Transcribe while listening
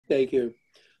Thank you.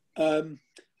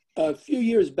 A few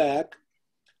years back,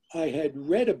 I had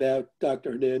read about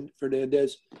Dr.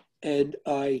 Fernandez, and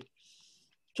I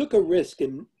took a risk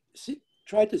and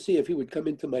tried to see if he would come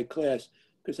into my class,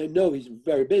 because I know he's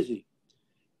very busy.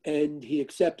 And he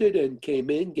accepted and came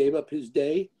in, gave up his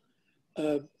day,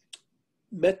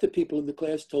 met the people in the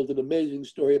class, told an amazing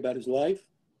story about his life,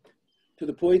 to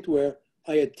the point where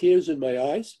I had tears in my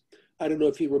eyes. I don't know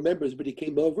if he remembers, but he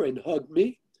came over and hugged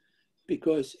me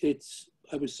because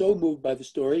I was so moved by the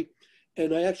story.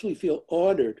 And I actually feel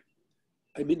honored.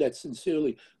 I mean that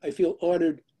sincerely. I feel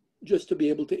honored just to be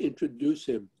able to introduce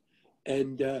him.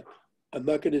 And I'm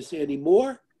not going to say any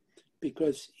more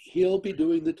because he'll be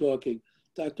doing the talking.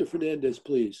 Dr. Fernandez,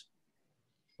 please.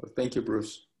 Well, thank you,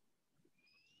 Bruce.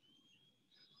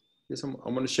 Yes, I'm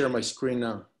going to share my screen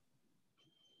now.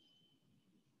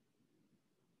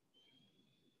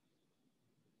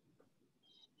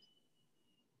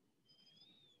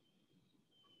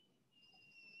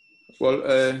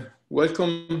 Well,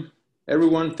 welcome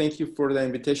everyone. Thank you for the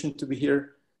invitation to be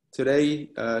here today.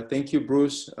 Thank you,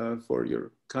 Bruce, for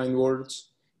your kind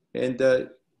words. And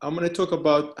I'm going to talk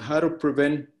about how to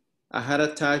prevent a heart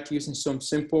attack using some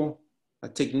simple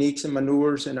techniques and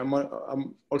maneuvers. And I'm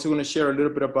also going to share a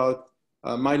little bit about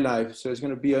my life. So it's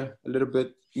going to be a little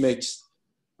bit mixed.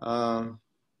 First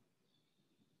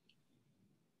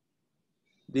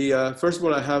of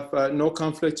all, I have no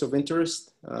conflicts of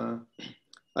interest.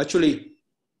 Actually,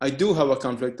 I do have a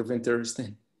conflict of interest.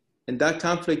 And that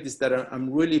conflict is that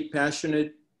I'm really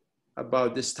passionate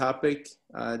about this topic,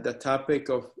 the topic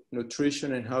of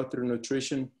nutrition and how through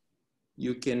nutrition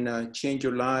you can change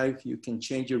your life, you can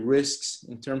change your risks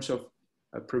in terms of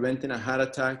preventing a heart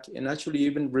attack and actually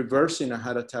even reversing a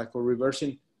heart attack or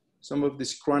reversing some of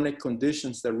these chronic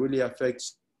conditions that really affect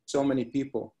so many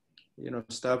people. You know,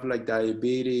 stuff like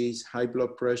diabetes, high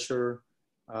blood pressure,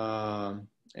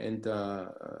 and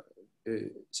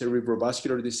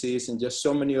cerebrovascular disease, and just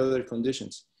so many other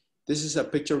conditions. This is a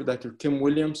picture of Dr. Kim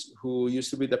Williams, who used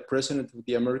to be the president of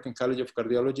the American College of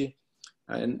Cardiology.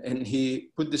 And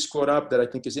he put this quote up that I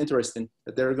think is interesting,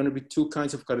 that there are going to be two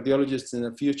kinds of cardiologists in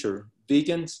the future,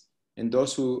 vegans and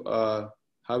those who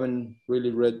haven't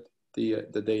really read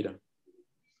the data.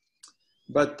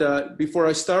 But before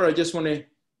I start, I just want to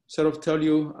sort of tell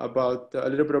you about a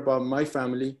little bit about my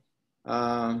family,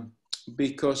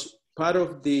 because part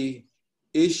of the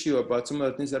issue about some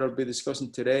of the things that I'll be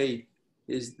discussing today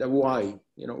is the why.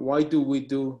 You know, why do we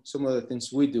do some of the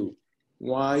things we do?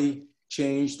 Why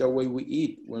change the way we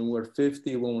eat when we're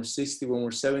 50, when we're 60, when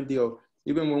we're 70, or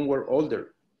even when we're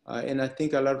older? And I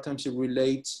think a lot of times it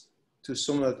relates to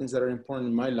some of the things that are important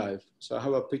in my life. So I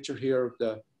have a picture here of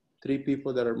the three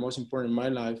people that are most important in my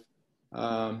life.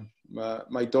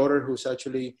 My daughter, who's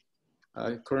actually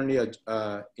currently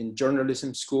in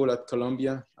journalism school at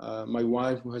Columbia, my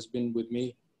wife, who has been with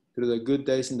me through the good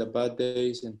days and the bad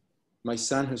days, and my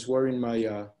son, who's wearing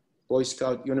my Boy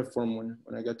Scout uniform when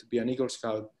I got to be an Eagle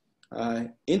Scout.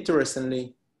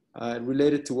 Interestingly,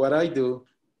 related to what I do,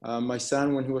 my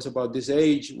son, when he was about this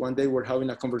age, one day we're having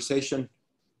a conversation,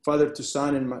 father to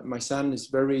son, and my son is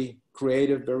very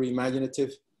creative, very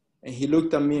imaginative. And he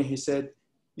looked at me and he said,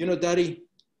 you know, Daddy,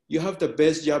 you have the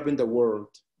best job in the world.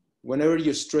 Whenever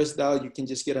you're stressed out, you can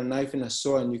just get a knife and a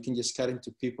saw and you can just cut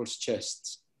into people's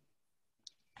chests.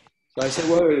 So I said,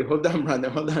 wait, hold on,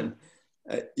 Brandon, hold on.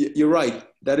 You're right.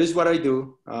 That is what I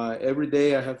do. Every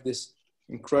day I have this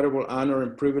incredible honor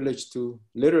and privilege to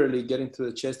literally get into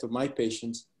the chest of my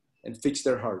patients and fix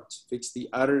their hearts, fix the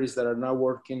arteries that are not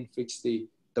working, fix the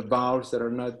valves that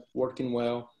are not working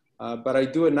well. But I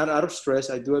do it not out of stress.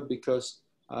 I do it because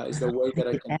it's the way that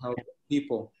I can help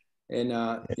people. And,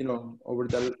 you know, over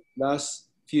the last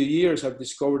few years, I've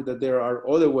discovered that there are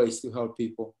other ways to help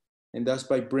people. And that's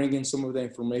by bringing some of the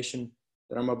information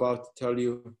that I'm about to tell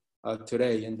you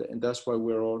today. And that's why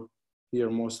we're all here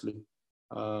mostly.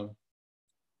 I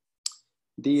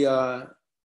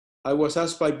was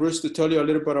asked by Bruce to tell you a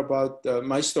little bit about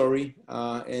my story.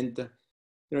 And,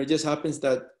 you know, it just happens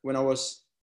that when I was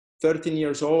 13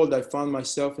 years old, I found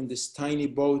myself in this tiny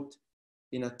boat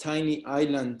in a tiny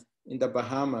island in the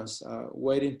Bahamas,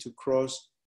 waiting to cross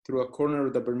through a corner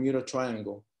of the Bermuda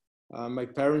Triangle. My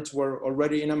parents were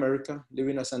already in America,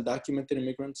 living as undocumented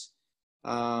immigrants.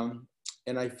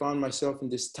 And I found myself in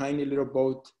this tiny little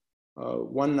boat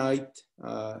one night,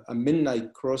 a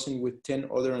midnight crossing with 10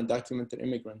 other undocumented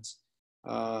immigrants.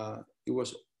 It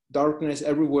was darkness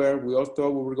everywhere. We all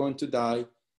thought we were going to die.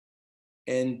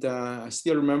 And I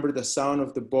still remember the sound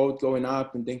of the boat going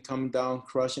up and then coming down,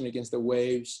 crashing against the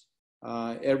waves.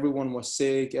 Everyone was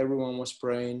sick, everyone was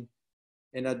praying.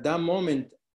 And at that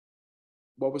moment,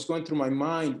 what was going through my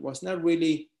mind was not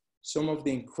really some of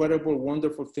the incredible,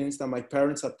 wonderful things that my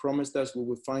parents had promised us we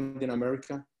would find in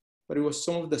America, but it was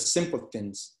some of the simple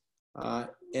things.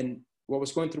 And what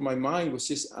was going through my mind was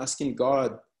just asking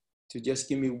God to just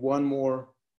give me one more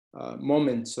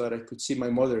moment so that I could see my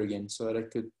mother again, so that I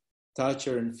could touch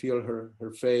her and feel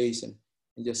her face and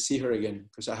just see her again,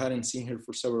 because I hadn't seen her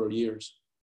for several years.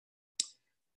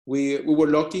 We were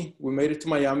lucky. We made it to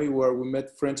Miami, where we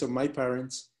met friends of my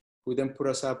parents, who then put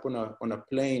us up on a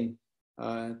plane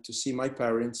to see my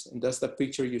parents. And that's the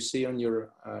picture you see on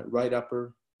your right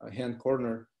upper hand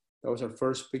corner. That was our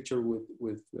first picture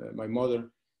with my mother.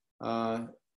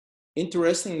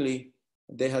 Interestingly,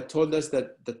 they had told us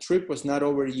that the trip was not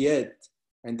over yet,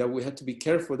 and that we had to be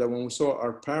careful that when we saw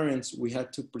our parents, we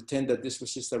had to pretend that this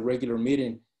was just a regular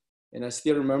meeting. And I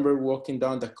still remember walking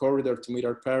down the corridor to meet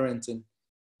our parents, and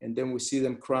then we see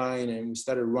them crying, and we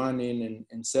started running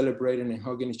and celebrating and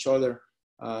hugging each other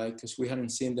because we hadn't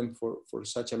seen them for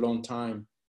such a long time.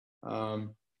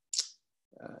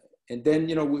 And then,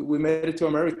 you know, we made it to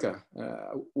America,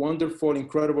 a wonderful,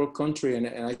 incredible country. And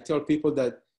I tell people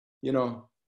that, you know,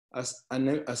 as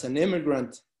an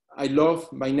immigrant, I love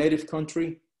my native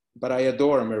country, but I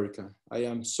adore America. I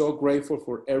am so grateful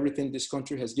for everything this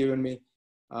country has given me.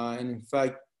 And in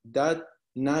fact, that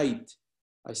night,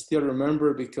 I still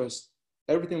remember because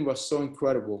everything was so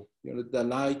incredible. You know, the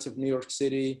lights of New York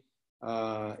City,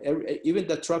 even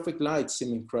the traffic lights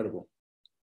seemed incredible.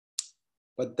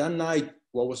 But that night,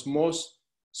 what was most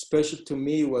special to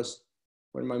me was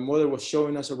when my mother was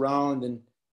showing us around, and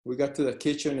we got to the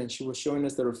kitchen and she was showing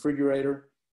us the refrigerator.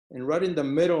 And right in the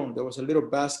middle, there was a little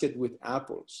basket with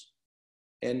apples.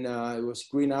 And it was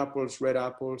green apples, red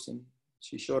apples, and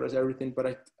she showed us everything. But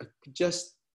I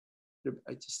just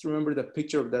remember the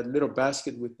picture of that little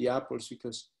basket with the apples,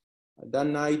 because that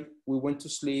night we went to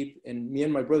sleep and me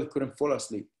and my brother couldn't fall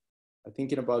asleep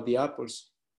thinking about the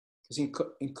apples.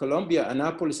 Because in Colombia, an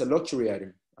apple is a luxury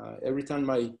item. Every time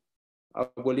my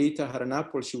abuelita had an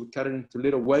apple, she would cut it into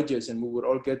little wedges and we would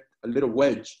all get a little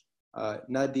wedge,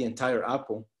 not the entire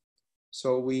apple.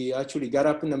 So we actually got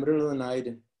up in the middle of the night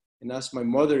and asked my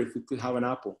mother if we could have an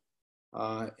apple.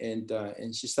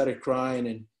 And she started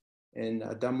crying. And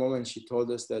at that moment, she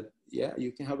told us that, yeah,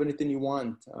 you can have anything you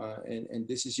want. And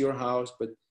this is your house. But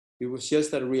it was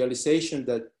just a realization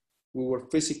that we were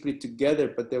physically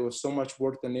together, but there was so much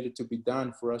work that needed to be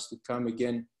done for us to come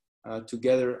again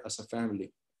together as a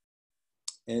family.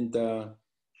 And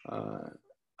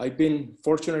I've been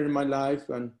fortunate in my life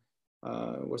and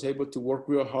was able to work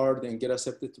real hard and get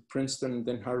accepted to Princeton and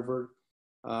then Harvard.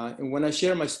 And when I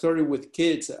share my story with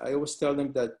kids, I always tell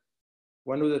them that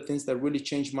one of the things that really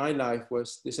changed my life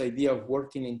was this idea of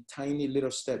working in tiny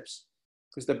little steps.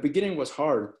 Because the beginning was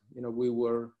hard. You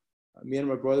know, me and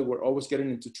my brother were always getting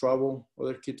into trouble.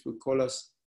 Other kids would call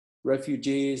us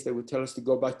refugees. They would tell us to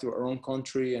go back to our own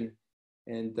country.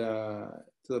 And to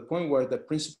the point where the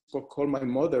principal called my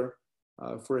mother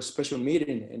for a special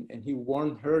meeting, and he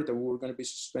warned her that we were going to be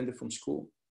suspended from school.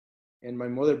 And my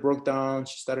mother broke down.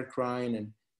 She started crying.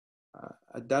 And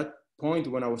at that point,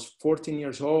 when I was 14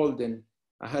 years old and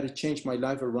I had to change my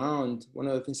life around, one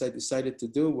of the things I decided to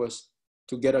do was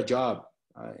to get a job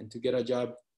and to get a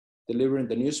job delivering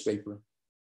the newspaper.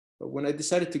 But when I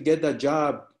decided to get that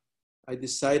job, I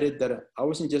decided that I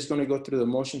wasn't just going to go through the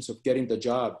motions of getting the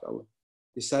job. I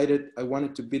decided I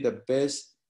wanted to be the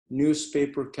best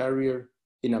newspaper carrier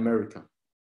in America.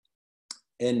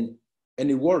 And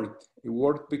it worked. It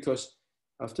worked because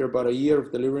after about a year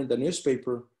of delivering the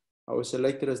newspaper, I was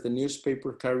selected as the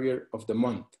newspaper carrier of the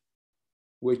month,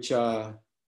 which,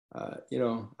 you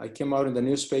know, I came out in the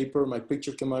newspaper, my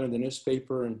picture came out in the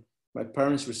newspaper, and my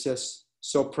parents were just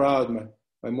so proud.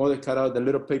 My mother cut out the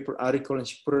little paper article and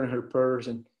she put it in her purse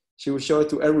and she would show it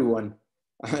to everyone,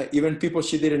 even people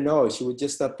she didn't know. She would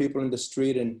just stop people in the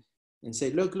street and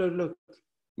say, look,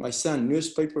 my son,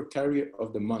 newspaper carrier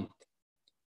of the month.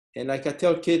 And like I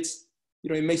tell kids, you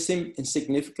know, it may seem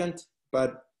insignificant,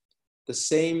 but the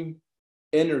same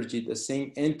energy, the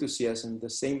same enthusiasm, the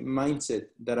same mindset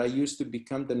that I used to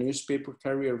become the newspaper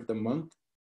carrier of the month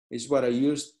is what I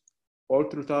used all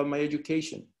throughout my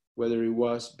education, whether it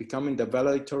was becoming the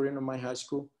valedictorian of my high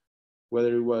school,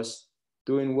 whether it was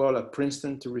doing well at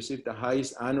Princeton to receive the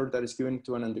highest honor that is given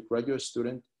to an undergraduate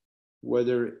student,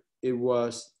 whether it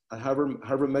was at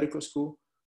Harvard Medical School,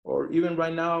 or even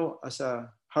right now as a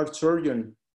heart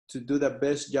surgeon to do the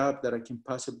best job that I can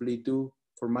possibly do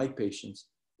for my patients.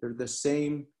 They're the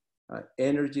same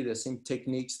energy, the same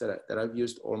techniques that I've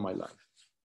used all my life.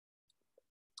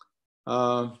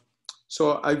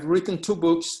 So I've written 2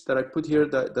 books that I put here,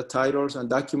 the titles,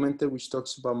 Undocumented, which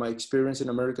talks about my experience in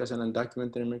America as an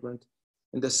undocumented immigrant.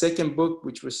 And the second book,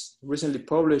 which was recently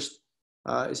published,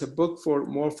 is a book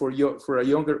for a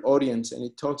younger audience, and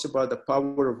it talks about the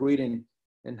power of reading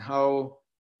and how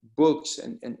books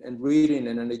and reading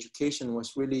and an education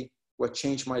was really what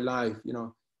changed my life. You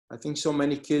know, I think so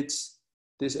many kids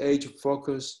this age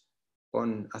focus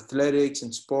on athletics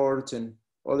and sports and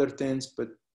other things, but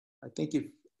I think if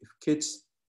kids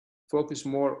focus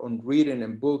more on reading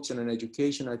and books and an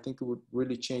education, I think it would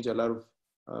really change a lot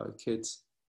of kids.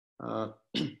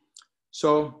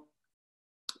 So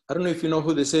I don't know if you know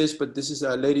who this is, but this is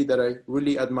a lady that I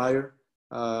really admire,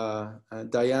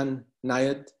 Diane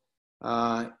Nayad.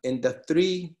 And the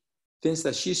 3 things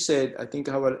that she said, I think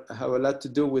have a lot to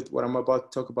do with what I'm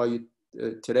about to talk about you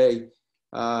today.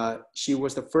 She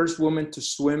was the first woman to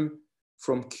swim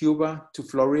from Cuba to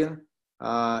Florida.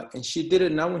 And she did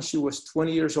it not when she was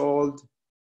 20 years old,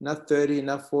 not 30,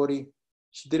 not 40.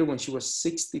 She did it when she was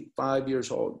 65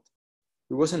 years old.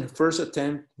 It wasn't her first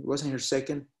attempt. It wasn't her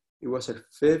second. It was her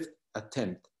 5th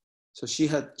attempt. So she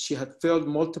had failed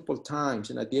multiple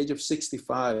times. And at the age of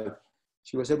 65,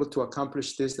 she was able to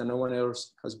accomplish this that no one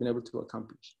else has been able to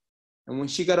accomplish. And when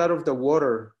she got out of the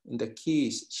water in the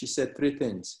Keys, she said 3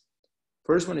 things.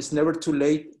 First one is never too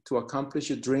late to accomplish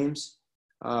your dreams.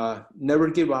 Never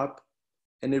give up.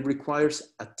 And it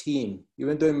requires a team.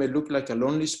 Even though it may look like a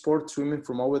lonely sport, swimming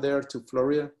from over there to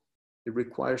Florida, it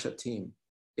requires a team.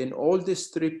 And all these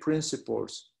 3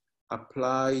 principles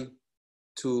apply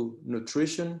to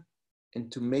nutrition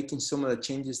and to making some of the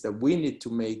changes that we need to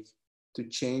make to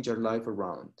change our life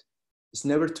around. It's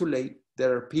never too late.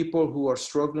 There are people who are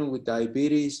struggling with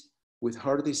diabetes, with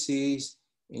heart disease,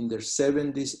 in their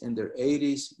 70s and their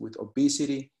 80s, with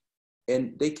obesity,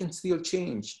 and they can still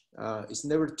change. It's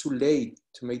never too late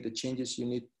to make the changes you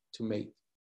need to make.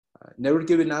 Never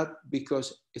giving up,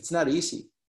 because it's not easy.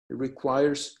 It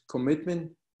requires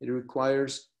commitment. It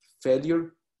requires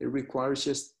failure. It requires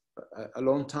just a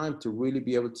long time to really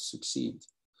be able to succeed.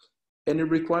 And it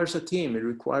requires a team. It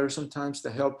requires sometimes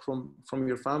the help from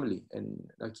your family.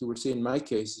 And like you would see in my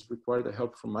case, it required the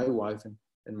help from my wife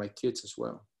and my kids as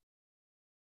well.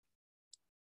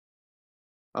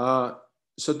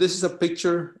 So this is a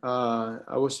picture.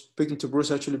 I was speaking to Bruce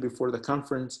actually before the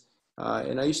conference,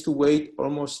 and I used to weigh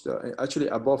almost actually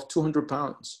above 200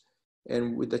 pounds.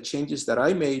 And with the changes that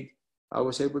I made, I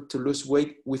was able to lose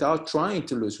weight without trying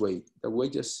to lose weight. The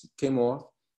weight just came off,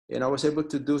 and I was able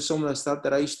to do some of the stuff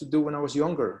that I used to do when I was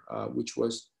younger, which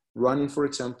was running, for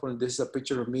example. And this is a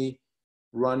picture of me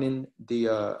running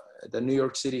the New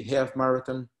York City half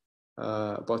marathon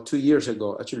about 2 years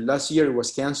ago. Actually, last year it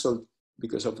was canceled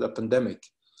because of the pandemic.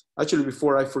 Actually,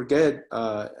 before I forget,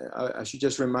 I should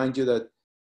just remind you that,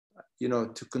 you know,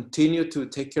 to continue to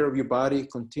take care of your body,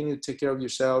 continue to take care of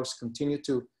yourselves, continue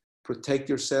to protect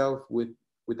yourself with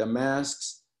the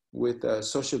masks, with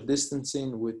social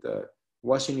distancing, with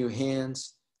washing your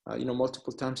hands, you know,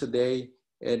 multiple times a day,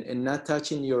 and not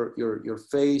touching your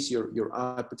face, your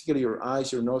eye, particularly your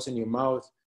eyes, your nose, and your mouth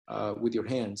with your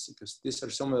hands, because these are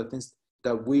some of the things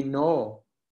that we know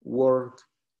work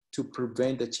to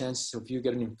prevent the chances of you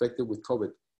getting infected with COVID.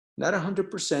 Not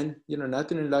 100%, you know,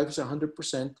 nothing in life is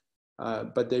 100%,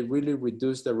 but they really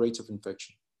reduce the rates of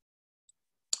infection.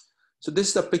 So this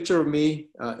is a picture of me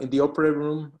in the operating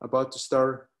room about to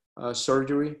start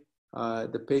surgery.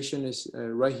 The patient is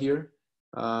right here.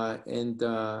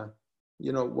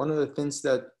 You know, one of the things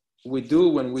that we do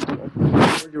when we do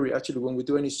surgery, actually when we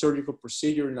do any surgical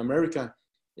procedure in America,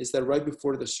 is that right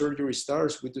before the surgery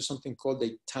starts, we do something called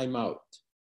a timeout.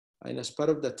 And as part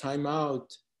of the timeout,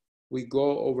 we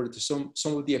go over to some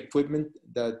of the equipment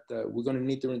that we're going to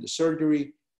need during the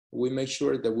surgery. We make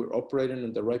sure that we're operating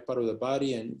on the right part of the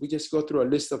body, and we just go through a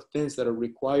list of things that are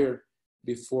required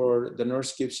before the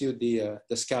nurse gives you the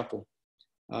scalpel.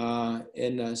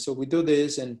 So we do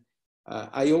this, and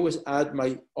I always add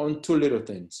my own 2 little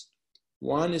things.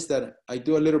 One is that I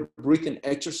do a little breathing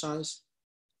exercise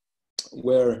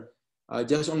where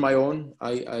just on my own,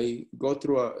 I go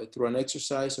through an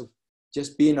exercise of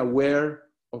just being aware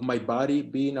of my body,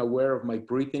 being aware of my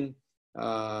breathing.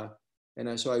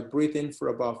 So I breathe in for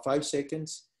about 5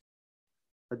 seconds,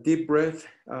 a deep breath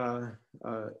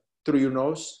through your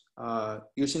nose,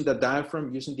 using the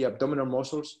diaphragm, using the abdominal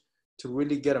muscles to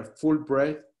really get a full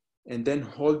breath, and then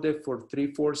hold it for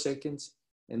 3-4 seconds,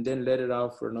 and then let it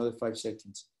out for another 5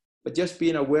 seconds. But just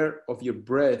being aware of your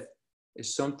breath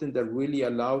is something that really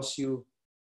allows you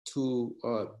to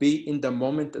be in the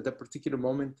moment, at that particular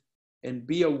moment, and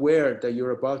be aware that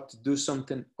you're about to do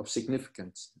something of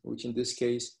significance, which in this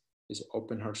case is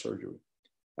open heart surgery.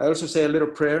 I also say a little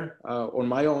prayer on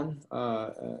my own.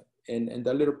 And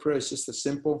that little prayer is just a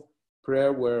simple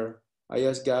prayer where I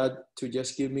ask God to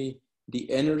just give me the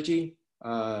energy,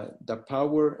 the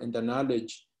power, and the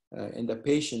knowledge, and the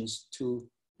patience to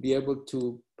be able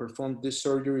to perform this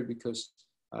surgery, because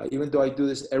even though I do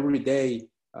this every day,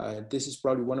 this is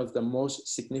probably one of the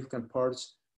most significant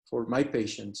parts for my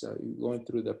patients going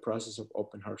through the process of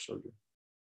open heart surgery.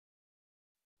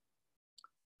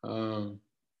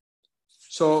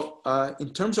 So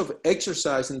in terms of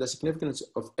exercise and the significance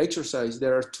of exercise,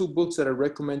 there are two books that I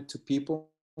recommend to people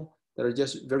that are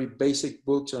just very basic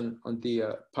books on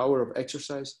the power of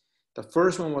exercise. The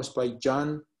first one was by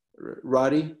John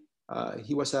Roddy.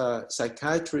 He was a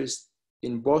psychiatrist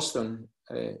in Boston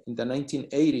in the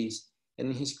 1980s. And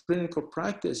in his clinical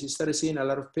practice, he started seeing a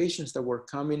lot of patients that were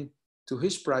coming to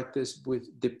his practice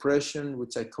with depression,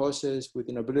 with psychosis, with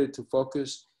inability to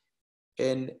focus.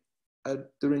 And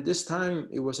during this time,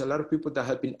 it was a lot of people that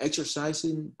had been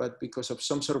exercising, but because of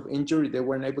some sort of injury, they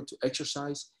weren't able to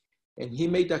exercise. And he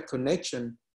made that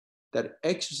connection that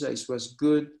exercise was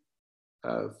good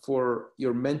for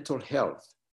your mental health.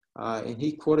 And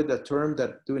he quoted the term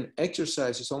that doing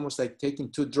exercise is almost like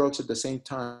taking two drugs at the same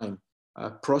time.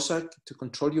 Prozac to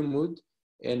control your mood,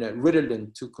 and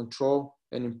Ritalin to control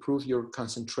and improve your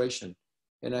concentration.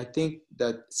 And I think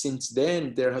that since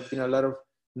then, there have been a lot of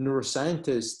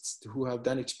neuroscientists who have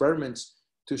done experiments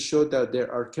to show that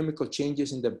there are chemical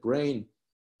changes in the brain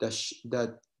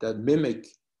that mimic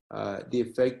the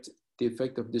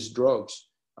effect of these drugs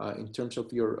in terms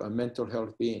of your mental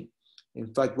health being.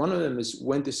 In fact, one of them is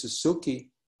Wendy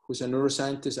Suzuki, who's a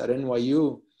neuroscientist at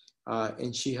NYU,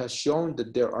 and she has shown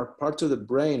that there are parts of the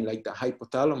brain, like the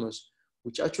hypothalamus,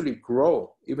 which actually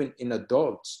grow even in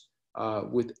adults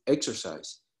with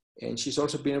exercise. And she's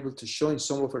also been able to show in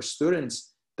some of her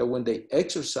students that when they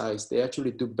exercise, they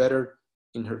actually do better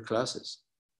in her classes.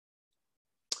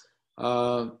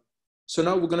 So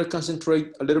now we're going to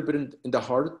concentrate a little bit in the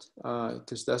heart,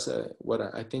 because that's what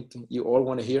I think you all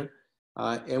want to hear.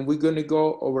 And we're going to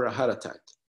go over a heart attack.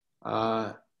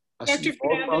 As you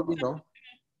all probably know.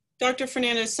 Dr.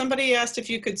 Fernandez, somebody asked if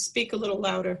you could speak a little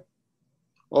louder.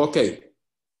 Okay.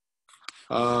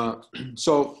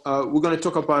 So we're going to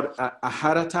talk about a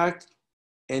heart attack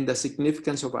and the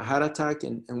significance of a heart attack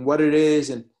and what it is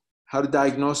and how to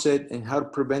diagnose it and how to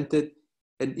prevent it.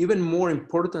 And even more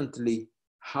importantly,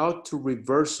 how to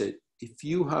reverse it. If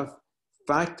you have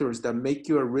factors that make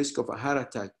you a risk of a heart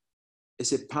attack,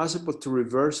 is it possible to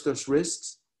reverse those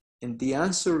risks? And the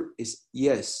answer is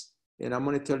yes. And I'm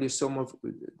going to tell you some of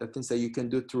the things that you can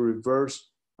do to reverse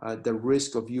the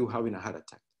risk of you having a heart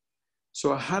attack.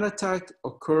 So a heart attack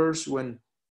occurs when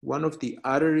one of the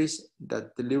arteries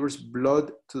that delivers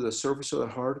blood to the surface of the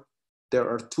heart, there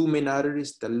are two main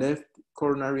arteries, the left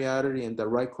coronary artery and the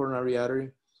right coronary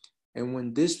artery. And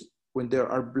when there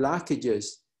are blockages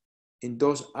in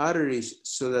those arteries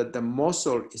so that the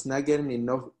muscle is not getting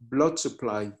enough blood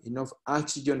supply, enough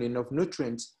oxygen, enough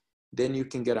nutrients, then you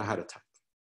can get a heart attack.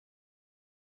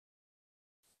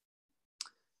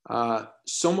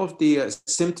 Some of the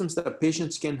symptoms that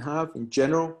patients can have in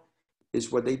general is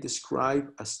what they describe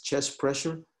as chest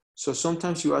pressure. So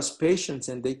sometimes you ask patients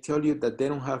and they tell you that they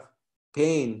don't have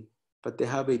pain, but they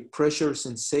have a pressure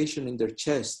sensation in their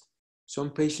chest.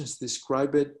 Some patients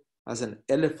describe it as an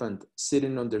elephant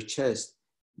sitting on their chest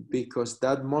because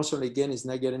that muscle, again, is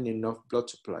not getting enough blood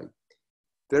supply.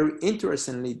 Very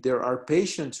interestingly, there are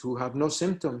patients who have no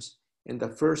symptoms, and the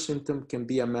first symptom can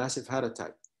be a massive heart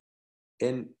attack.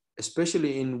 And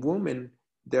especially in women,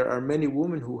 there are many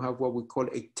women who have what we call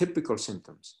atypical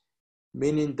symptoms,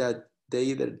 meaning that they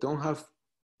either don't have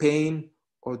pain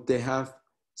or they have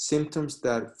symptoms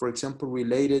that, for example,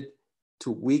 related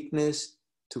to weakness,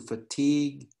 to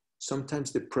fatigue,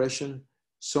 sometimes depression,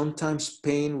 sometimes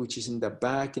pain, which is in the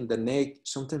back, in the neck,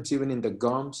 sometimes even in the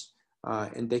gums,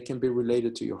 and they can be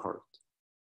related to your heart.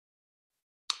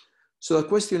 So the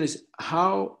question is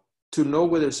how to know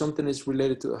whether something is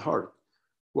related to the heart.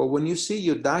 Well, when you see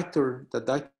your doctor, the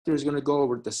doctor is going to go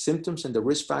over the symptoms and the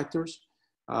risk factors.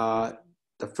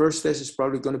 The first test is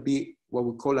probably going to be what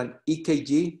we call an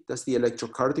EKG. That's the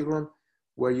electrocardiogram,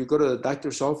 where you go to the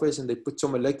doctor's office and they put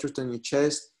some electrodes on your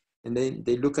chest, and then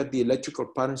they look at the electrical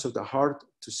patterns of the heart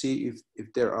to see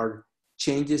if there are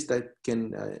changes that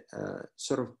can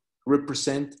sort of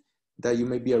represent that you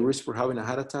may be at risk for having a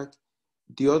heart attack.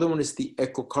 The other one is the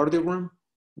echocardiogram,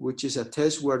 which is a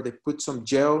test where they put some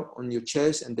gel on your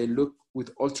chest and they look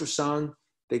with ultrasound.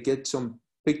 They get some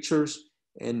pictures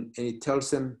and it tells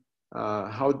them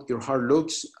how your heart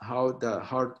looks, how the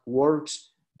heart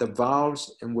works, the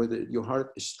valves, and whether your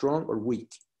heart is strong or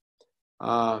weak.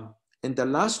 And the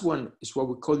last one is what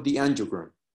we call the angiogram.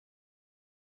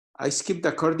 I skipped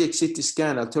the cardiac CT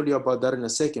scan. I'll tell you about that in a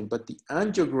second. But the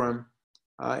angiogram,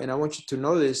 and I want you to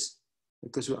know this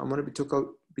because I'm going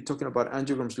to be talking about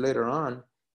angiograms later on.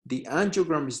 The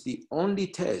angiogram is the only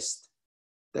test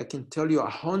that can tell you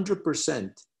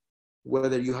 100%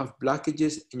 whether you have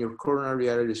blockages in your coronary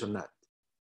arteries or not.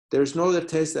 There's no other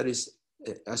test that is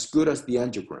as good as the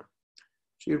angiogram.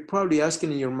 So you're probably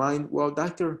asking in your mind, well,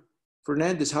 Dr.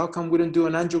 Fernandez, how come we don't do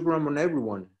an angiogram on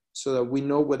everyone so that we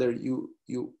know whether you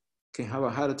can have a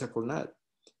heart attack or not?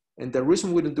 And the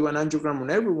reason we don't do an angiogram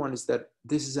on everyone is that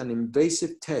this is an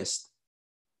invasive test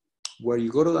where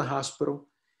you go to the hospital,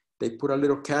 they put a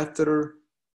little catheter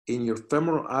in your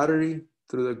femoral artery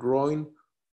through the groin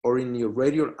or in your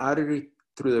radial artery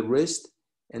through the wrist,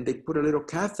 and they put a little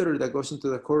catheter that goes into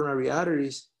the coronary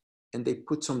arteries, and they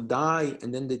put some dye,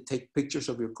 and then they take pictures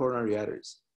of your coronary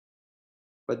arteries.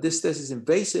 But this test is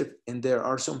invasive, and there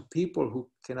are some people who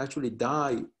can actually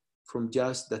die from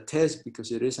just the test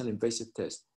because it is an invasive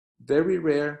test. Very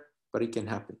rare, but it can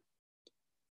happen.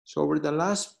 So over the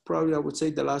last, probably I would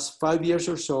say the last 5 years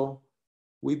or so,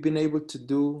 we've been able to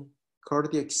do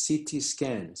cardiac CT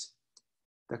scans.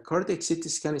 The cardiac CT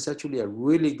scan is actually a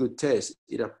really good test.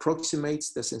 It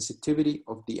approximates the sensitivity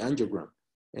of the angiogram,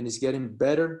 and it's getting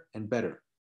better and better.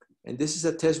 And this is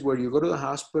a test where you go to the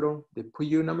hospital, they put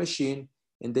you in a machine,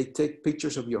 and they take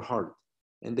pictures of your heart.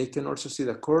 And they can also see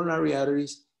the coronary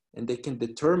arteries, and they can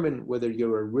determine whether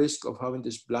you're at risk of having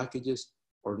these blockages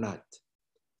or not.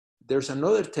 There's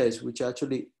another test which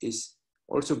actually is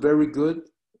also very good,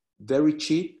 very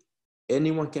cheap.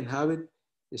 Anyone can have it.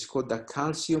 It's called the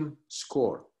calcium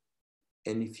score.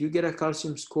 And if you get a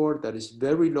calcium score that is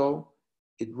very low,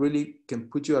 it really can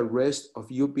put you at risk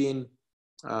of you being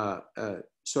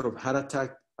sort of heart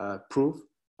attack proof.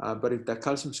 But if the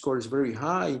calcium score is very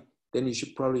high, then you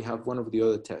should probably have one of the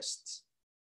other tests.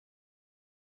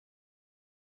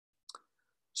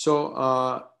 So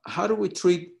how do we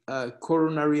treat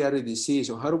coronary artery disease,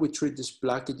 or how do we treat these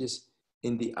blockages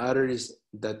in the arteries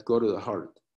that go to the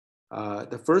heart?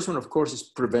 The first one, of course, is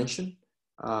prevention.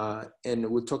 And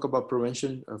we'll talk about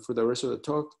prevention for the rest of the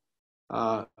talk.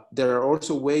 There are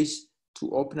also ways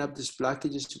to open up these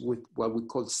blockages with what we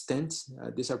call stents.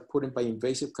 These are put in by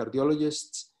invasive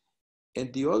cardiologists.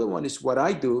 And the other one is what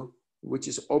I do, which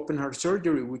is open heart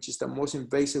surgery, which is the most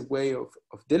invasive way of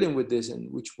dealing with this,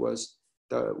 and which was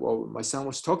what my son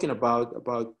was talking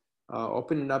about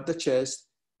opening up the chest.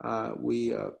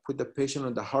 We put the patient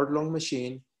on the heart-lung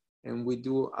machine, and we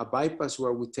do a bypass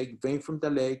where we take vein from the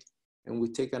leg, and we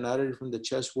take an artery from the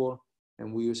chest wall,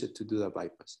 and we use it to do the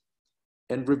bypass.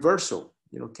 And reversal,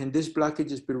 can these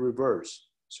blockages be reversed?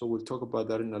 So we'll talk about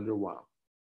that in a little while.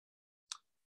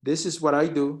 This is what I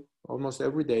do almost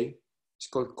every day. It's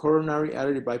called coronary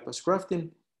artery bypass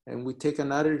grafting, and we take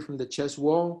an artery from the chest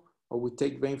wall, or we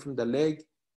take vein from the leg,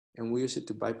 and we use it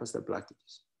to bypass the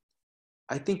blockages.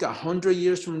 I think 100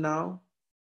 years from now,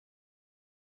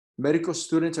 medical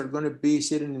students are going to be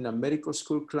sitting in a medical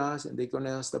school class, and they're going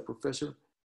to ask the professor,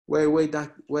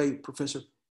 wait, professor,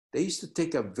 they used to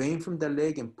take a vein from the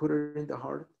leg and put it in the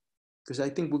heart? Because I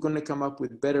think we're going to come up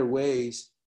with better ways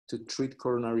to treat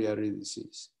coronary artery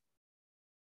disease.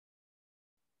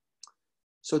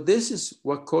 So this is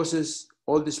what causes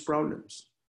all these problems.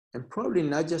 And probably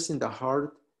not just in the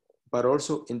heart, but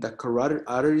also in the carotid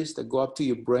arteries that go up to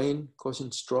your brain,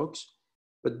 causing strokes.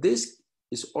 But this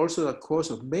is also the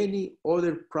cause of many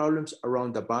other problems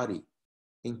around the body,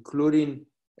 including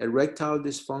erectile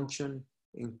dysfunction,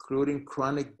 including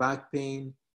chronic back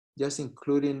pain, just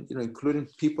including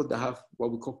people that have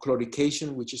what we call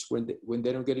claudication, which is when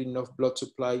they don't get enough blood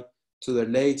supply to their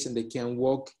legs and they can't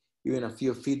walk even a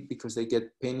few feet because they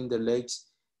get pain in their legs.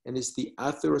 And it's the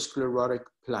atherosclerotic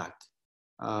plaque.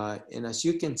 And as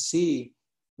you can see,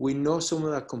 we know some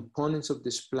of the components of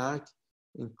this plaque,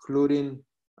 including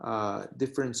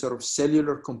different sort of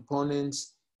cellular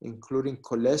components, including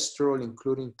cholesterol,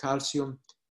 including calcium,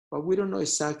 but we don't know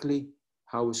exactly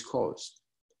how it's caused.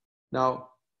 Now,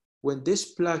 when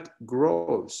this plaque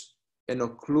grows and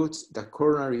occludes the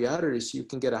coronary arteries, you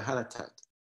can get a heart attack.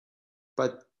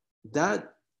 But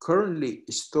that currently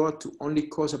is thought to only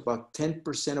cause about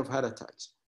 10% of heart attacks.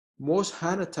 Most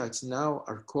heart attacks now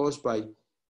are caused by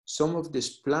some of these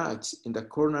plaques in the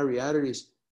coronary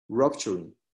arteries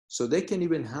rupturing. So they can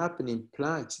even happen in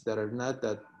plaques that are not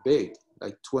that big,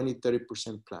 like 20,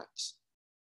 30% plaques.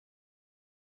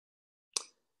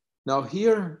 Now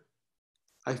here,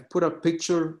 I've put a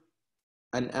picture,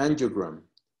 an angiogram.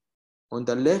 On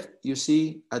the left, you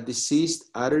see a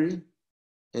diseased artery.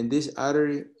 And this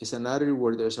artery is an artery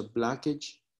where there's a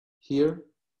blockage here.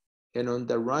 And on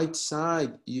the right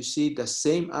side, you see the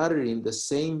same artery in the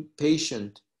same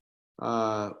patient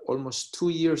almost 2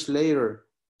 years later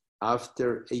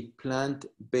after a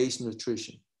plant-based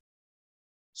nutrition.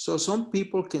 So some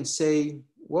people can say,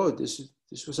 whoa, this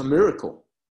was a miracle.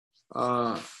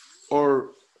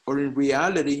 Or in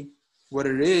reality, what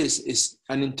it is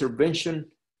an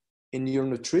intervention in your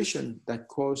nutrition that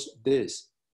caused this.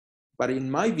 But in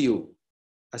my view,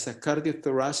 as a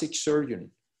cardiothoracic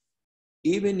surgeon,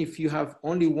 even if you have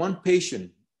only one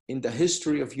patient in the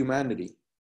history of humanity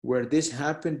where this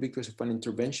happened because of an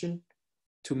intervention,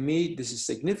 to me, this is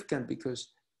significant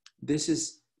because this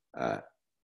is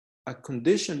a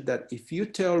condition that if you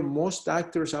tell most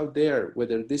doctors out there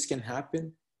whether this can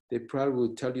happen, they probably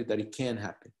will tell you that it can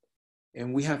happen.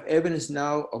 And we have evidence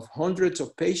now of hundreds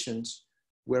of patients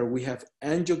where we have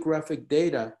angiographic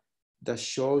data that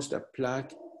shows that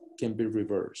plaque can be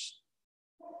reversed.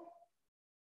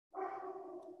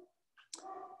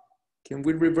 Can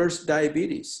we reverse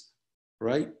diabetes,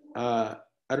 right? I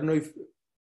don't know if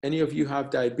any of you have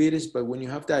diabetes, but when you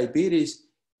have diabetes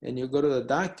and you go to the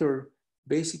doctor,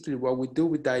 basically what we do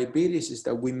with diabetes is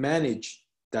that we manage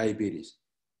diabetes.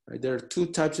 Right? There are two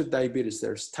types of diabetes.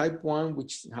 There's type 1,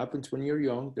 which happens when you're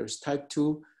young. There's type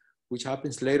 2, which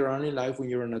happens later on in life when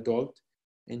you're an adult.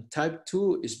 And type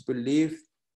 2 is believed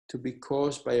to be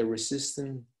caused by a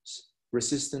resistance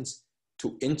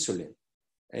to insulin.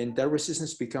 And that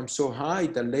resistance becomes so high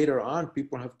that later on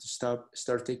people have to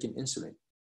start taking insulin.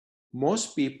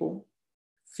 Most people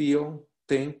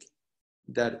think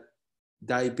that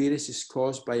diabetes is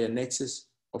caused by an excess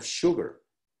of sugar.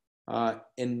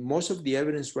 And most of the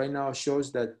evidence right now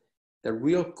shows that the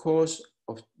real cause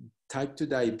of type 2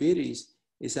 diabetes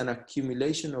is an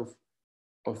accumulation of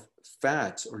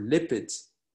fats or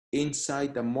lipids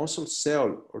inside the muscle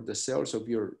cell or the cells of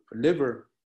your liver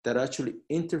that actually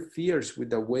interferes with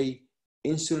the way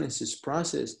insulin is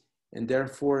processed, and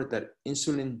therefore that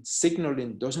insulin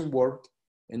signaling doesn't work,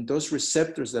 and those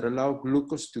receptors that allow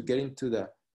glucose to get into the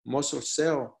muscle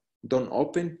cell don't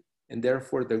open, and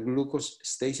therefore the glucose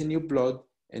stays in your blood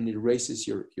and it raises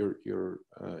your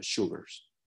sugars.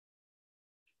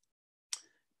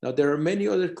 Now, there are many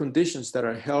other conditions that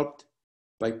are helped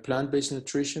by plant-based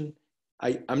nutrition.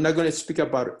 I'm not going to speak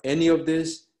about any of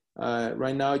this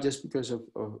right now just because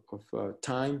of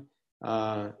time,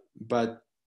 but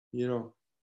you know,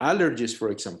 allergies, for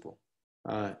example.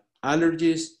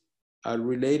 Allergies are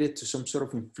related to some sort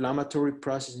of inflammatory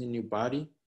process in your body.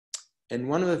 And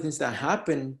one of the things that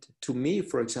happened to me,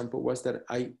 for example, was that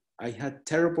I had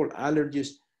terrible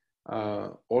allergies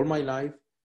all my life,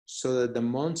 so that the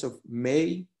months of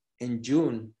May and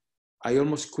June, I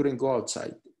almost couldn't go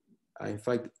outside. In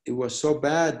fact, it was so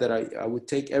bad that I would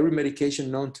take every medication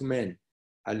known to man,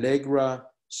 Allegra,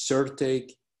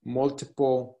 Zyrtec,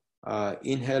 multiple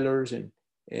inhalers, and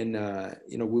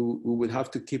you know, we would have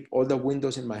to keep all the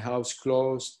windows in my house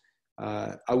closed.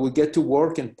 I would get to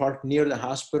work and park near the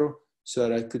hospital so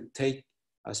that I could take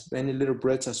as many little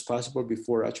breaths as possible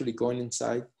before actually going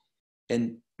inside.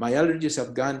 And my allergies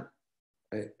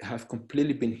have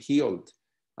completely been healed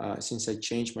since I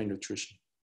changed my nutrition.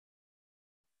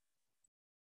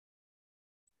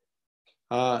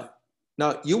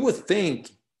 Now, you would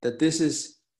think that this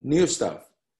is new stuff,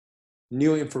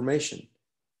 new information,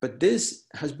 but this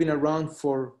has been around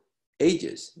for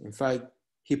ages. In fact,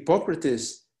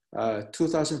 Hippocrates,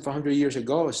 2,500 years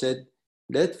ago, said,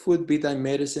 "Let food be thy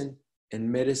medicine,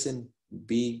 and medicine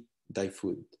be thy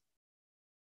food."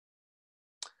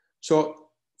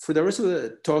 So for the rest of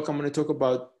the talk, I'm going to talk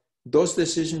about those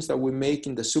decisions that we make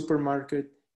in the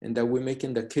supermarket and that we make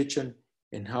in the kitchen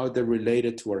and how they're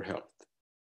related to our health.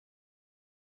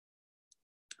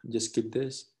 Just skip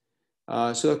this.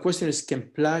 So the question is,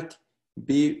 can plaque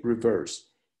be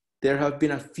reversed? There have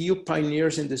been a few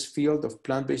pioneers in this field of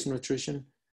plant-based nutrition.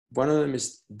 One of them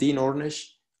is Dean Ornish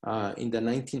in the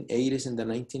 1980s and the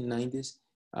 1990s.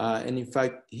 And in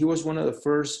fact, he was one of the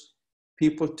first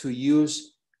people to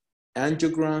use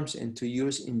angiograms and to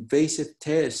use invasive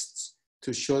tests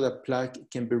to show that plaque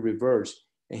can be reversed.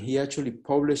 And he actually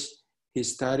published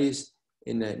his studies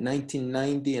in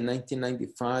 1990 and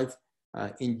 1995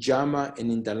 in JAMA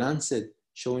and in the Lancet,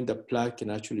 showing that plaque can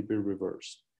actually be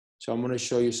reversed. So I'm going to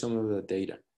show you some of the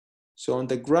data. So on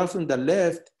the graph on the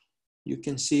left, you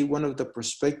can see one of the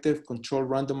prospective controlled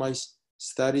randomized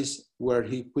studies where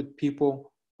he put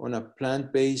people on a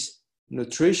plant-based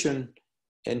nutrition,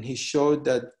 and he showed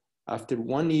that after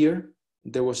 1 year,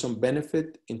 there was some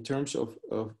benefit in terms of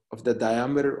the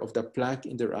diameter of the plaque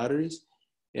in their arteries.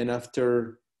 And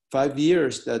after 5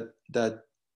 years, that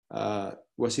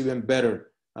was even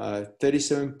better,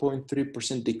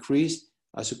 37.3% decrease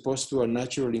as opposed to a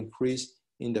natural increase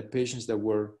in the patients that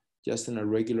were just in a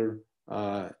regular,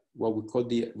 what we call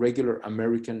the regular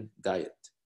American diet.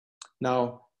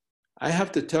 Now, I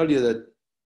have to tell you that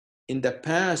in the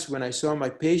past, when I saw my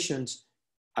patients,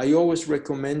 I always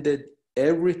recommended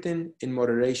everything in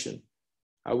moderation.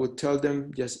 I would tell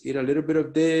them just eat a little bit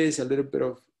of this, a little bit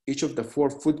of each of the 4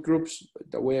 food groups,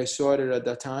 the way I saw it at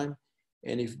that time.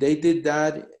 And if they did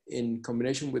that in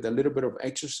combination with a little bit of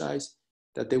exercise,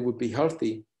 that they would be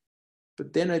healthy.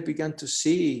 But then I began to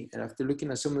see, and after looking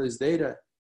at some of this data,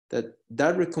 that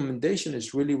that recommendation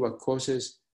is really what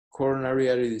causes coronary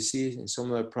artery disease and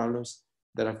some of the problems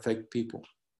that affect people.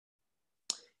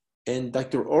 And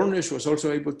Dr. Ornish was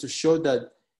also able to show that,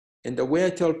 and the way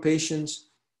I tell patients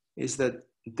is that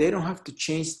they don't have to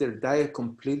change their diet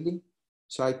completely.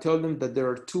 So I tell them that there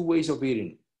are 2 ways of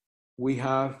eating. We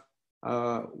have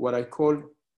what I call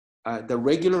the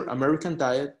regular American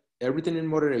diet, everything in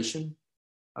moderation.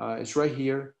 It's right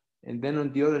here. And then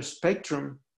on the other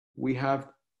spectrum, we have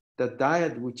the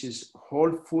diet, which is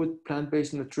whole food,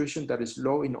 plant-based nutrition that is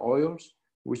low in oils,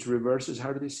 which reverses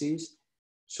heart disease.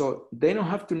 So they don't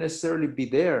have to necessarily be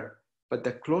there, but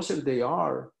the closer they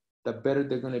are, the better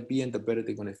they're going to be and the better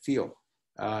they're going to feel.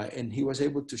 And he was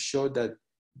able to show that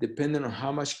depending on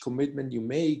how much commitment you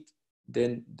make,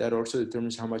 then that also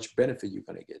determines how much benefit you're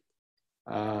going to get.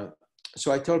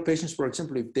 So I tell patients, for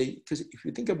example, because if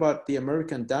you think about the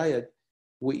American diet,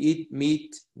 we eat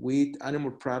meat, we eat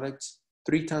animal products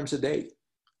 3 times a day.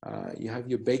 You have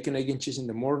your bacon, egg, and cheese in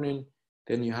the morning,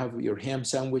 then you have your ham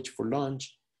sandwich for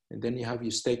lunch, and then you have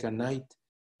your steak at night.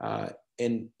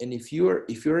 And if you're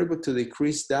able to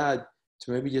decrease that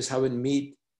to maybe just having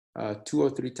meat 2 or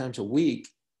 3 times a week,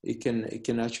 it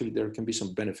can actually, there can be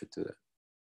some benefit to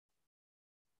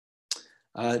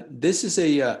that. This is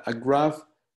a graph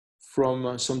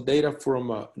from some data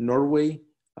from Norway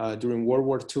during World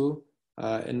War II.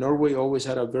 And Norway always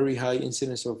had a very high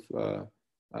incidence of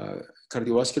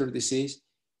cardiovascular disease.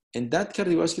 And that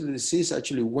cardiovascular disease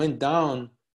actually went down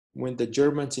when the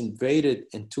Germans invaded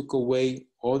and took away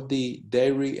all the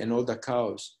dairy and all the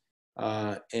cows.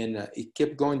 And it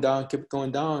kept going down.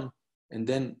 And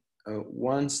then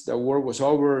once the war was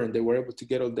over and they were able to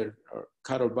get all their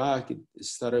cattle back, it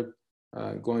started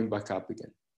going back up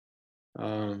again.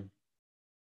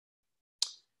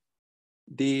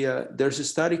 There's a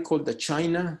study called the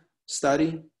China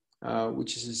study,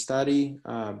 which is a study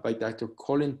by Dr.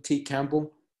 Colin T.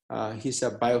 Campbell. He's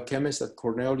a biochemist at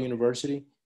Cornell University.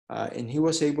 And he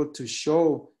was able to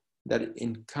show that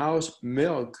in cow's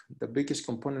milk, the biggest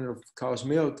component of cow's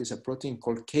milk is a protein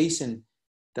called casein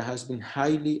that has been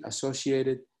highly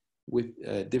associated with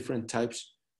different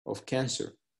types of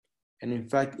cancer. And in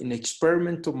fact, in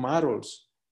experimental models,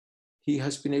 he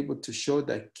has been able to show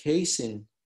that casein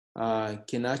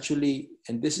can actually,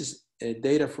 and this is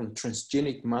data from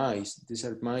transgenic mice. These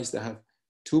are mice that have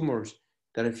tumors,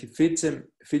 that if he feeds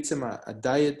them a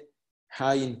diet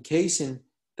high in casein,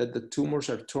 that the tumors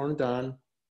are turned on.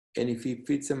 And if he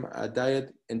feeds them a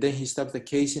diet and then he stops the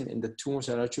casein, and the tumors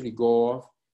are actually go off,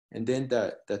 and then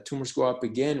the tumors go up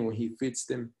again when he feeds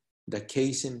them the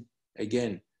casein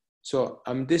again. So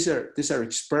these are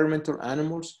experimental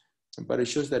animals, but it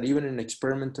shows that even in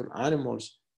experimental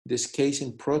animals, this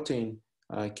casein protein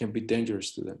can be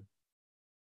dangerous to them.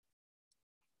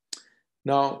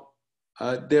 Now,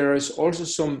 there is also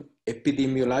some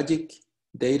epidemiologic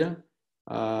data.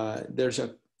 There's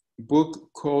a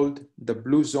book called The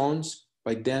Blue Zones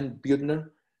by Dan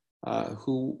Buettner,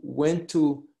 who went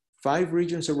to 5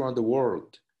 regions around the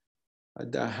world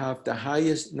that have the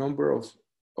highest number of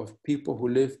people who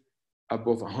live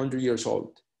above 100 years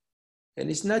old. And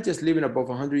it's not just living above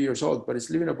 100 years old, but it's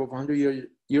living above 100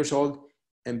 years old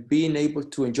and being able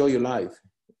to enjoy your life,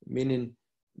 meaning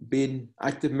being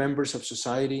active members of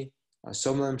society.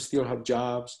 Some of them still have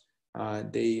jobs.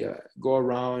 They go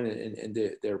around and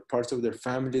they're parts of their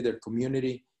family, their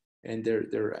community, and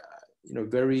they're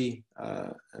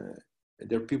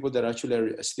people that actually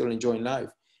are still enjoying life.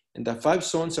 And the 5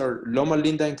 zones are Loma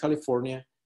Linda in California,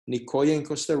 Nicoya in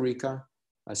Costa Rica,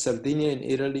 Sardinia in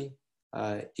Italy,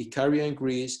 Ikaria in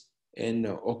Greece, and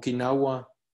Okinawa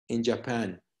in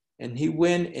Japan. And he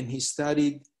went and he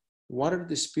studied what are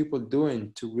these people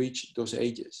doing to reach those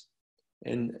ages.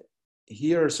 And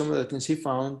here are some of the things he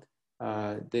found.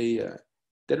 They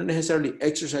don't necessarily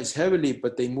exercise heavily,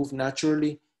 but they move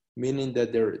naturally, meaning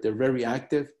that they're very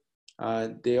active.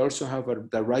 They also have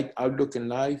the right outlook in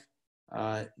life.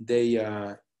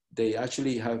 They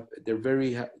actually have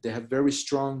very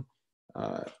strong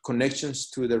connections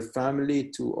to their family,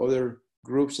 to other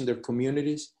groups in their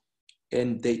communities,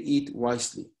 and they eat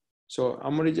wisely. So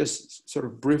I'm going to just sort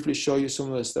of briefly show you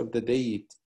some of the stuff that they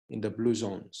eat in the blue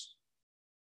zones.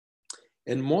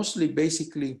 And mostly,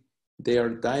 basically, they are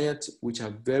diets which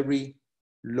have very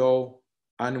low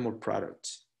animal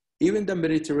products. Even the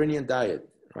Mediterranean diet,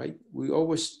 right? We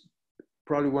always,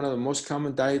 probably one of the most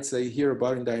common diets that you hear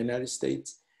about in the United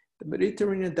States. The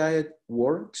Mediterranean diet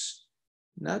works,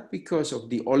 not because of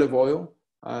the olive oil,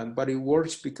 but it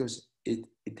works because it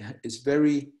is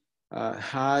very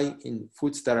high in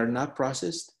foods that are not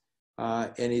processed,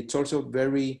 and it's also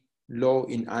very low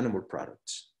in animal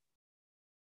products.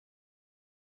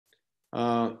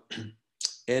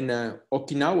 In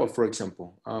Okinawa, for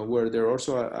example, where there are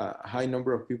also a high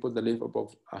number of people that live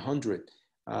above 100,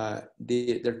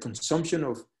 their consumption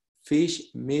of fish,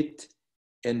 meat,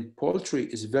 and poultry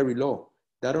is very low.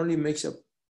 That only makes up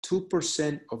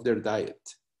 2% of their diet.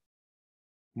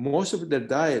 Most of their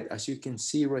diet, as you can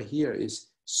see right here, is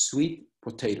sweet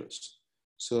potatoes.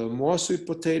 So the more sweet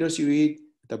potatoes you eat,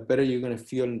 the better you're going to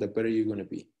feel and the better you're going to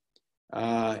be.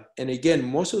 And again,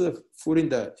 most of the food in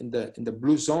the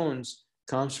blue zones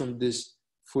comes from these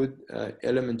food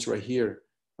elements right here,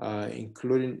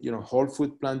 including whole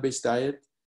food plant-based diet,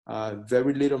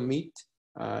 very little meat,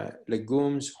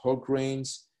 legumes, whole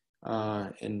grains,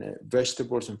 and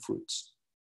vegetables and fruits.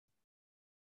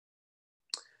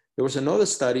 There was another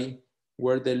study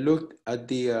where they looked at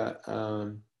the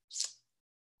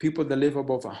people that live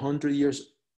above 100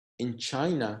 years in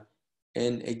China,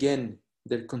 and again,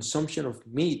 their consumption of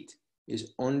meat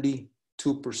is only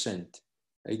 2%.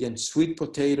 Again, sweet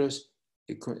potatoes,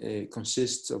 it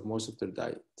consists of most of their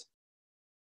diet.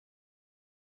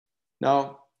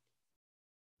 Now,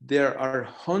 there are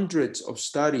hundreds of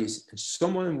studies, and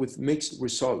some of them with mixed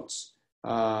results.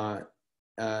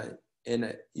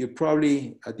 And you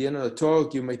probably, at the end of the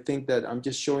talk, you might think that I'm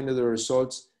just showing you the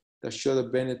results that show the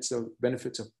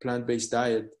benefits of plant-based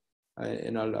diet,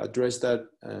 and I'll address that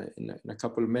in a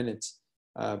couple of minutes.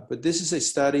 But this is a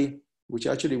study which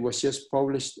actually was just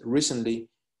published recently,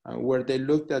 where they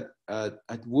looked at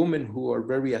women who are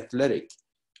very athletic,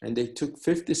 and they took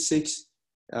 56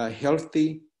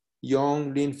 healthy,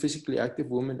 young, lean, physically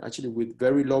active women, actually with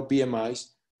very low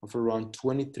BMIs of around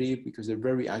 23 because they're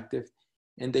very active,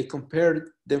 and they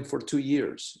compared them for 2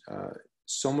 years.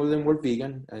 Some of them were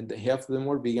vegan, and half of them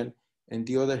were vegan, and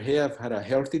the other half had a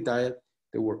healthy diet.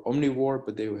 They were omnivore,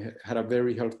 but they had a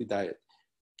very healthy diet.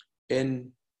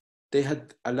 And they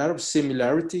had a lot of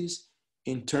similarities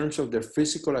in terms of their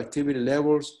physical activity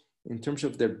levels, in terms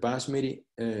of their Basmati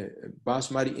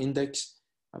index,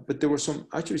 but there were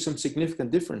actually some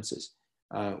significant differences.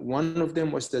 One of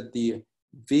them was that the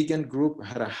vegan group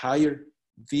had a higher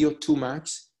VO2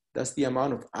 max. That's the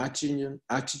amount of oxygen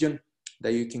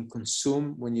that you can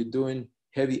consume when you're doing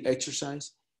heavy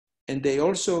exercise. And they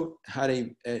also had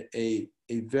a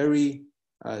very,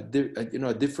 a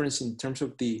difference in terms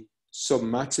of the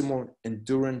submaximal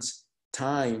endurance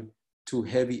time to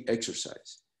heavy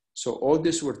exercise. So all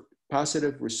these were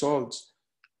positive results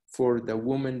for the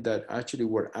women that actually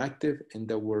were active and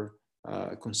that were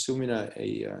consuming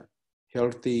a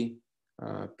healthy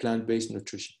plant-based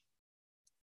nutrition.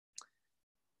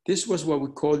 This was what we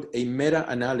called a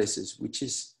meta-analysis, which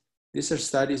is, these are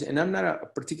studies, and I'm not a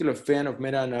particular fan of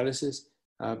meta-analysis,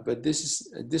 but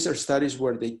these are studies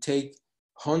where they take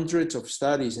hundreds of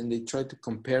studies and they try to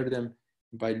compare them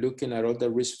by looking at all the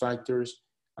risk factors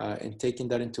and taking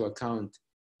that into account.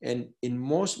 And in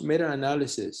most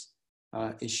meta-analysis,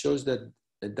 it shows that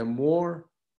the more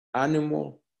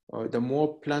animal or the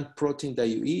more plant protein that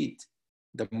you eat,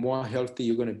 the more healthy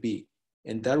you're going to be.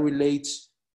 And that relates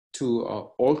to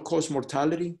all-cause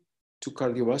mortality, to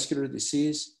cardiovascular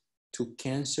disease, to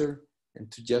cancer,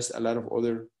 and to just a lot of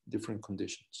other different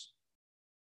conditions.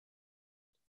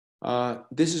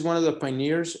 This is one of the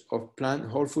pioneers of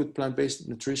whole food plant-based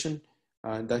nutrition,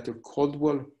 Dr.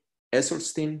 Caldwell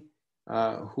Esselstyn,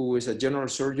 who is a general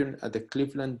surgeon at the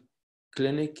Cleveland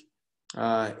Clinic,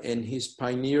 and he's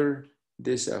pioneered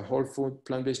this whole food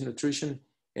plant-based nutrition,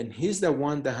 and he's the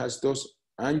one that has those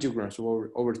angiograms,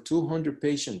 over 200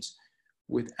 patients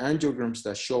with angiograms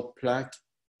that show plaque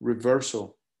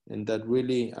reversal, and that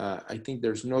really, I think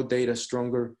there's no data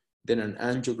stronger than an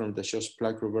angiogram that shows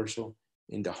plaque reversal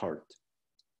in the heart.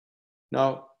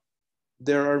 Now,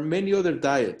 there are many other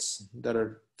diets that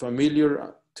are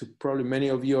familiar to probably many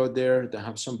of you out there that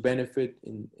have some benefit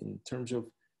in terms of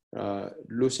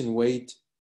losing weight.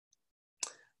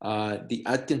 The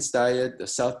Atkins diet, the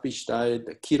South Beach diet,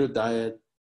 the keto diet,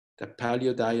 the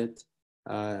paleo diet.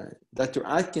 Dr.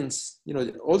 Atkins,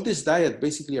 all these diets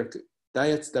basically are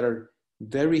diets that are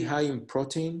very high in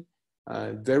protein,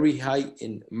 very high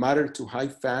in moderate to high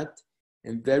fat,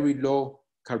 and very low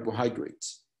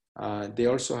carbohydrates. They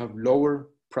also have lower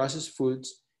processed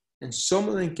foods, and some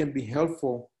of them can be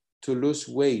helpful to lose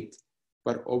weight,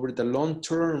 but over the long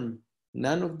term,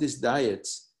 none of these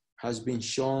diets has been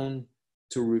shown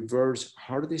to reverse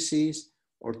heart disease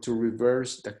or to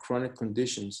reverse the chronic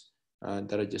conditions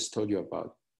that I just told you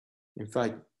about. In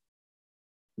fact,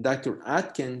 Dr.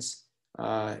 Atkins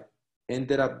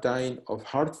ended up dying of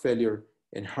heart failure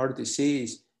and heart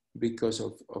disease because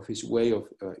of his way of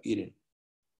eating.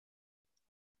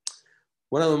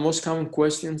 One of the most common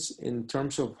questions in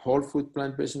terms of whole food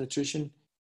plant-based nutrition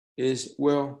is,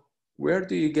 well, where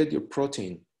do you get your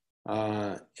protein?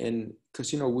 And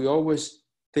because, you know, we always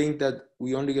think that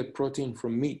we only get protein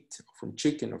from meat, from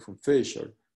chicken, or from fish,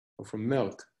 or from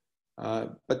milk.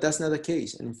 But that's not the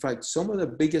case. And in fact, some of the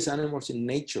biggest animals in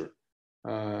nature,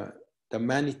 the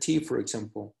manatee, for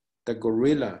example, the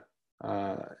gorilla,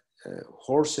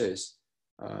 horses,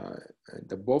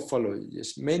 the buffalo,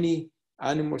 just many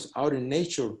animals out in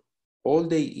nature, all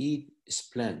they eat is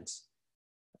plants.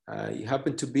 You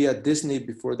happened to be at Disney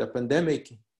before the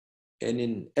pandemic, and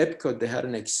in Epcot, they had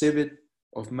an exhibit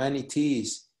of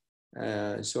manatees.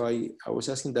 So I was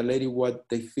asking the lady what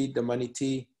they feed the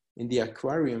manatee in the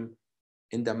aquarium,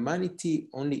 and the manatee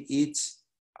only eats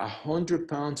 100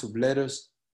 pounds of lettuce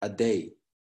a day.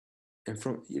 And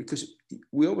because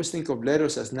we always think of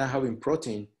lettuce as not having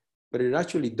protein, but it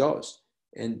actually does.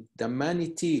 And the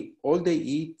manatee, all they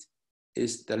eat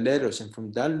is the lettuce, and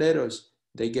from that lettuce,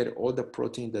 they get all the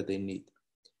protein that they need.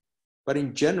 But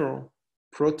in general,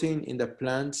 protein in the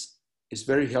plants is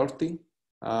very healthy.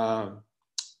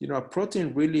 You know, a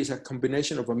protein really is a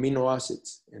combination of amino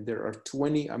acids, and there are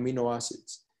 20 amino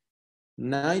acids.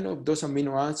 9 of those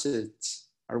amino acids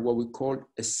are what we call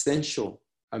essential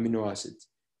amino acids.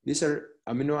 These are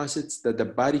amino acids that the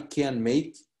body can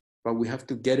make, but we have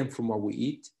to get them from what we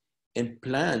eat. And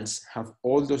plants have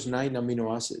all those 9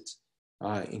 amino acids,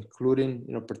 including,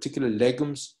 you know, particularly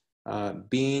legumes,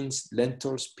 beans,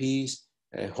 lentils, peas,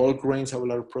 whole grains have a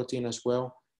lot of protein as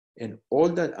well. And all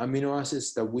that amino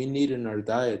acids that we need in our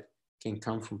diet can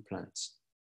come from plants.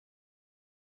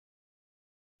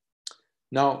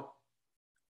 Now,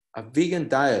 a vegan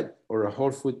diet or a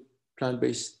whole food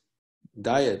plant-based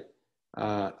diet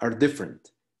are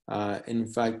different. And in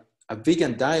fact, a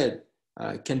vegan diet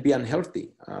can be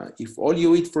unhealthy. If all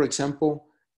you eat, for example,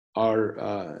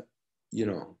 are, you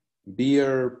know,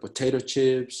 beer, potato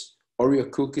chips,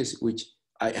 Oreo cookies, which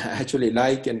I actually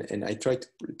like, and I try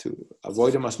to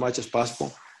avoid them as much as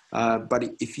possible. But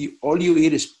if all you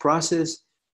eat is processed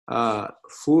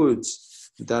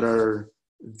foods that are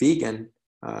vegan,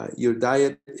 your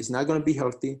diet is not going to be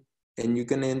healthy, and you're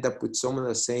going to end up with some of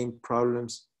the same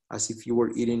problems as if you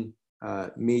were eating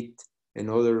meat and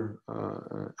other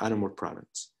animal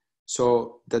products.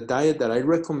 So the diet that I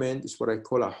recommend is what I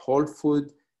call a whole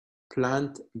food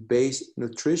plant-based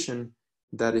nutrition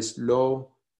that is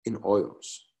low in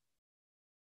oils.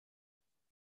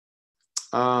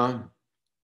 Now,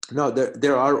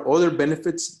 there are other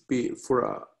benefits for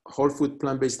a whole food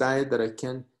plant-based diet that I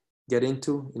can get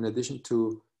into, in addition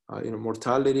to you know,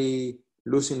 mortality,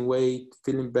 losing weight,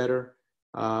 feeling better.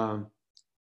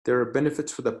 There are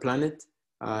benefits for the planet.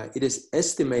 It is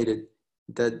estimated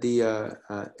that the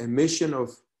emission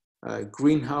of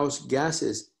greenhouse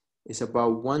gases is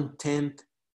about 1/10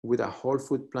 with a whole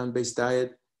food plant-based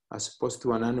diet as opposed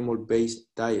to an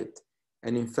animal-based diet.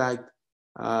 And in fact,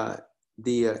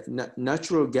 the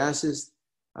natural gases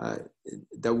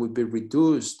that would be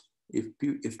reduced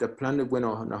if the planet went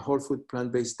on a whole food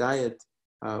plant-based diet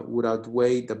would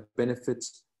outweigh the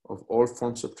benefits of all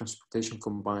forms of transportation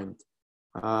combined.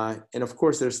 And of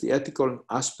course, there's the ethical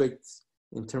aspects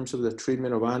in terms of the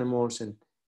treatment of animals.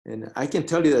 And I can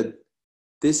tell you that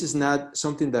this is not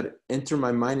something that entered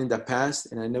my mind in the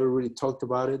past, and I never really talked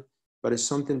about it, but it's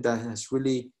something that has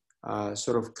really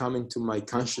sort of come into my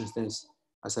consciousness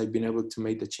as I've been able to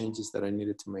make the changes that I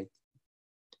needed to make.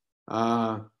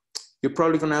 You're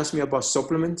probably gonna ask me about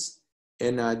supplements,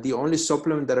 and the only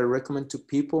supplement that I recommend to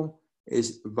people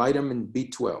is vitamin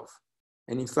B12.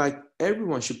 And in fact,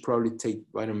 everyone should probably take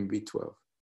vitamin B12.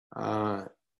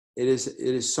 It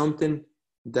is something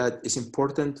that is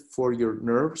important for your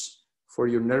nerves, for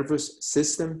your nervous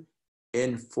system,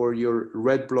 and for your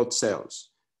red blood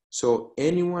cells. So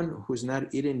anyone who's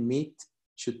not eating meat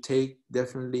should take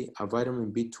definitely a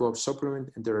vitamin B12 supplement,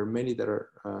 and there are many that are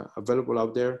available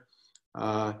out there.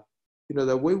 You know,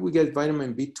 the way we get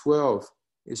vitamin B12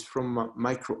 is from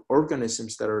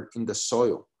microorganisms that are in the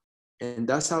soil. And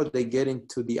that's how they get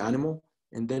into the animal.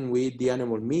 And then we eat the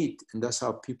animal meat. And that's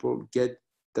how people get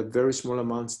the very small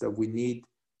amounts that we need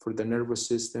for the nervous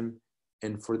system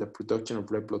and for the production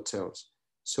of red blood cells.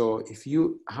 So if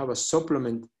you have a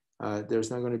supplement, there's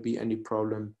not going to be any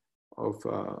problem with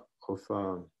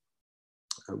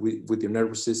your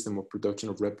nervous system or production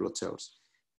of red blood cells.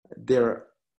 There are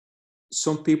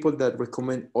some people that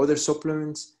recommend other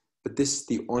supplements, but this is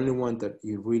the only one that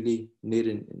you really need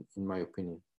in my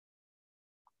opinion.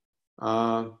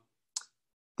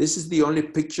 This is the only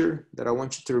picture that I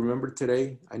want you to remember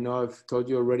today. I know I've told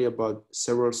you already about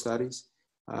several studies,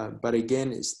 but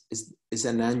again, it's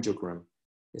an angiogram.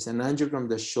 It's an angiogram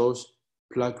that shows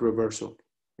plaque reversal.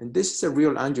 And this is a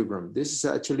real angiogram. This is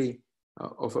actually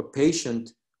of a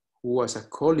patient who was a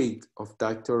colleague of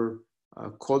Dr.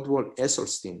 Caldwell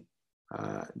Esselstyn.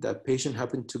 That patient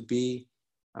happened to be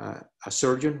a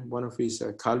surgeon, one of his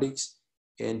colleagues,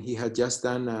 and he had just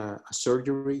done a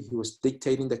surgery. He was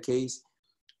dictating the case,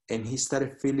 and he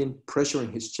started feeling pressure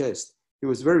in his chest. He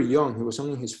was very young. He was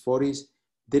only in his 40s,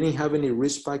 didn't have any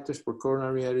risk factors for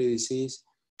coronary artery disease.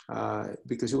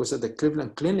 Because he was at the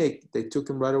Cleveland Clinic, they took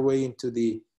him right away into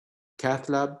the cath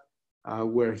lab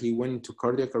where he went into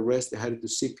cardiac arrest. They had to do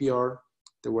CPR.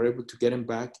 They were able to get him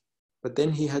back. But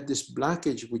then he had this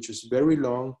blockage, which was very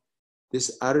long.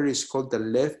 This artery is called the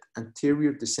left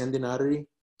anterior descending artery.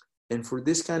 And for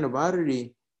this kind of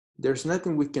artery, there's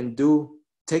nothing we can do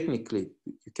technically.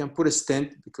 You can't put a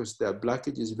stent because the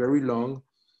blockage is very long.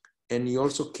 And you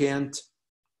also can't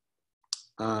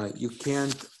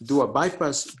do a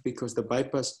bypass because the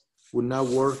bypass would not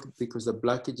work because the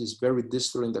blockage is very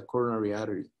distal in the coronary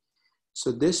artery.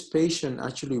 So this patient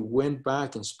actually went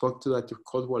back and spoke to Dr.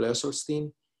 Caldwell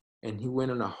Esselstyn, and he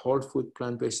went on a whole food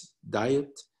plant-based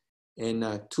diet.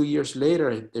 And 2 years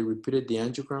later, they repeated the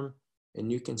angiogram,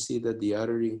 and you can see that the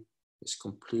artery is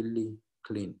completely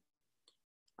clean.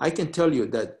 I can tell you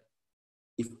that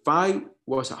if I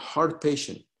was a heart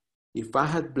patient, if I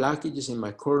had blockages in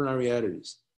my coronary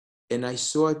arteries, and I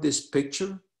saw this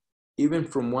picture, even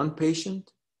from one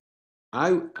patient,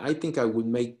 I think I would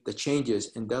make the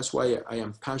changes. And that's why I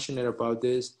am passionate about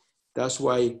this. That's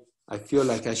why I feel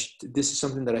like this is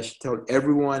something that I should tell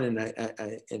everyone. And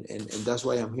that's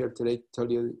why I'm here today to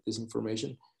tell you this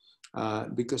information.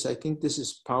 Because I think this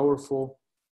is powerful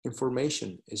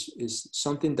information. It's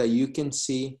something that you can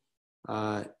see,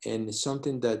 and it's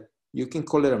something that you can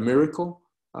call it a miracle,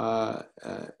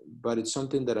 but it's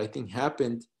something that I think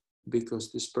happened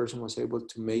because this person was able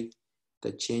to make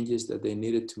the changes that they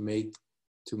needed to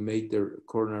make their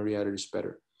coronary arteries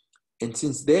better. And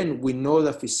since then, we know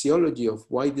the physiology of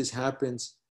why this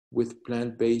happens with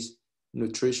plant-based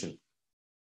nutrition.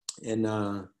 And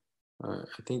I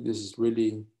think this is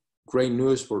really great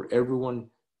news for everyone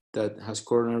that has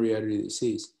coronary artery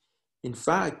disease. In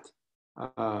fact,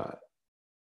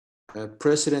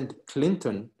 President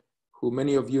Clinton, who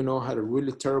many of you know had a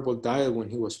really terrible diet when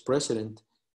he was president,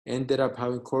 ended up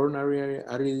having coronary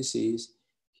artery disease.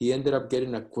 He ended up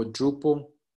getting a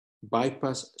quadruple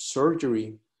bypass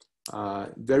surgery.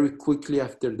 Very quickly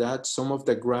after that, some of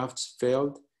the grafts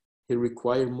failed. He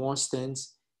required more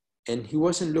stents, and he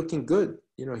wasn't looking good.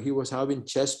 You know, he was having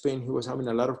chest pain. He was having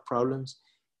a lot of problems,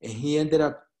 and he ended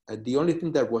up, the only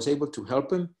thing that was able to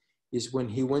help him is when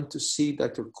he went to see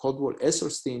Dr. Caldwell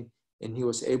Esselstyn, and he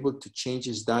was able to change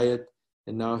his diet,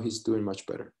 and now he's doing much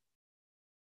better.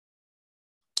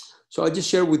 So I'll just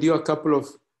share with you a couple of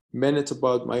minutes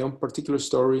about my own particular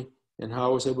story and how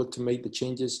I was able to make the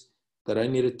changes that I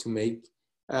needed to make.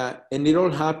 And it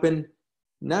all happened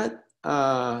not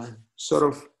sort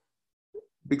of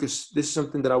because this is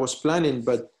something that I was planning,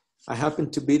 but I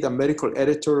happened to be the medical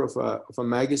editor of a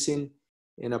magazine.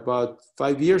 And about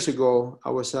 5 years ago, I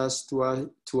was asked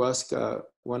to ask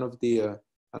one of the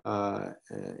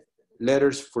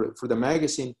letters for the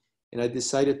magazine, and I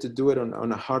decided to do it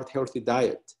on a heart-healthy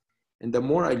diet. And the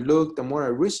more I looked, the more I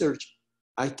researched,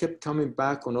 I kept coming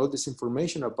back on all this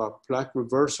information about plaque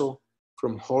reversal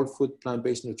from whole food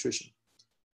plant-based nutrition.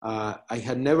 I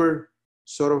had never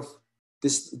sort of,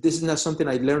 this is not something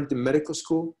I learned in medical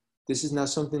school. This is not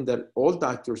something that all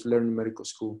doctors learn in medical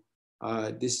school.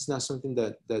 This is not something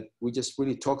that we just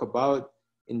really talk about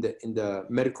in the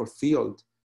medical field.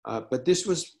 But this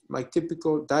was my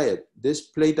typical diet. This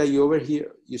plate that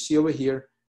you see over here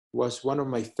was one of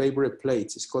my favorite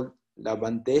plates. It's called La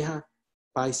Bandeja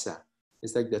Paisa.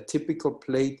 It's like the typical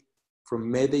plate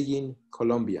from Medellin,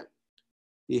 Colombia.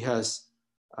 It has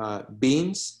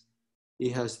beans.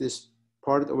 It has this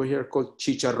part over here called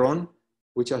chicharrón,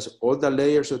 which has all the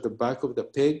layers of the back of the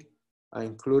pig,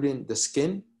 including the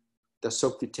skin, the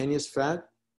subcutaneous fat,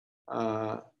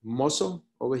 muscle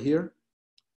over here.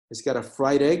 It's got a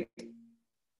fried egg,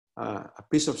 a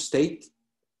piece of steak.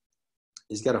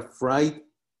 It's got a fried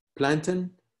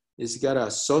plantain. It's got a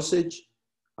sausage,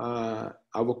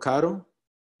 avocado,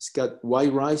 It's got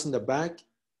white rice in the back,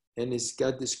 and it's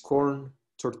got this corn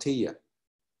tortilla.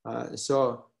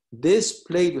 So this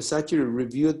plate was actually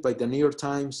reviewed by the New York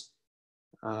Times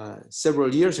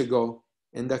several years ago,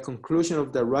 and the conclusion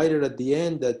of the writer at the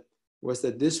end was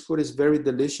that this food is very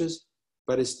delicious,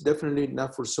 but it's definitely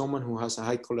not for someone who has a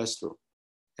high cholesterol.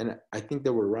 And I think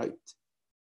they were right.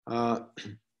 And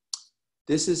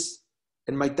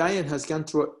my diet has gone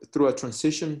through a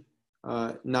transition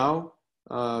now,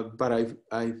 but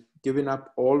I've given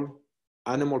up all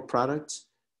animal products.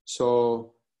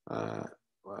 So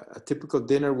a typical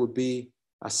dinner would be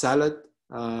a salad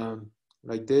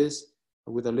like this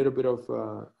with a little bit of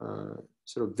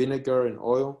sort of vinegar and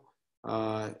oil,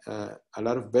 a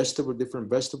lot of different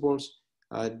vegetables.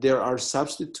 There are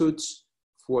substitutes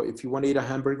for, if you want to eat a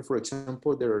hamburger, for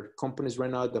example, there are companies right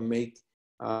now that make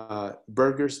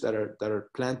burgers that are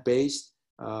plant-based.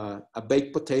 A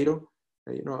baked potato,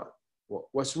 you know,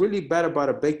 what's really bad about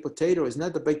a baked potato is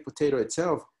not the baked potato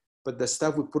itself, but the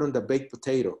stuff we put on the baked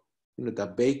potato. You know, the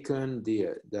bacon,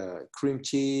 the cream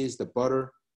cheese, the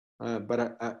butter.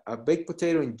 But a baked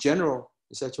potato in general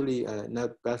is actually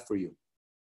not bad for you.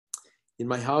 In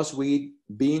my house, we eat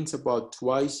beans about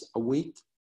twice a week.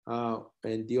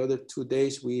 And the other 2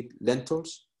 days, we eat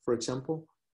lentils, for example.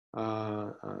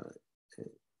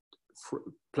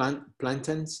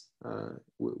 Plantains,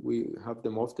 we have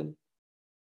them often.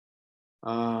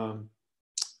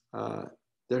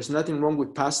 There's nothing wrong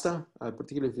with pasta,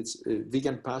 particularly if it's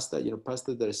vegan pasta, you know,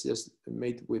 pasta that is just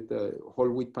made with whole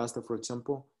wheat pasta, for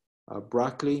example.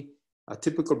 Broccoli. A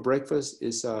typical breakfast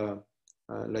is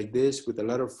like this with a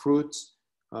lot of fruits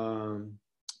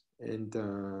and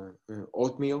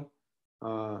oatmeal.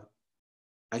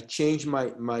 I changed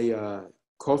my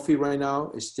coffee right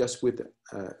now. It's just with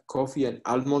coffee and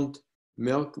almond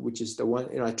milk, which is the one,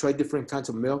 you know, I tried different kinds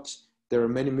of milks. There are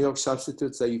many milk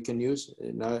substitutes that you can use,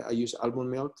 and I use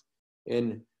almond milk.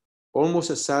 And almost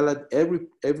a salad,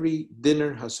 every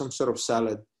dinner has some sort of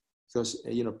salad, because,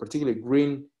 you know, particularly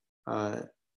green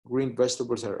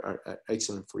vegetables are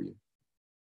excellent for you.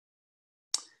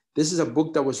 This is a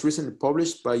book that was recently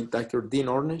published by Dr. Dean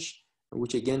Ornish,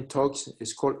 which again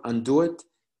it's called Undo It.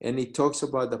 And it talks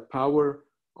about the power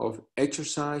of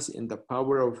exercise and the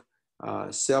power of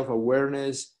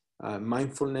self-awareness,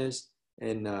 mindfulness,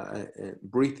 and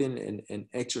breathing and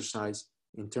exercise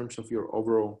in terms of your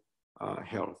overall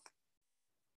health.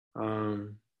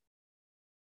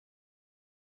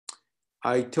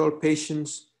 I tell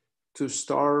patients to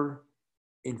start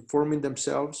informing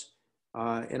themselves.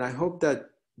 And I hope that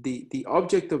the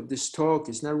object of this talk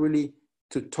is not really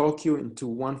to talk you into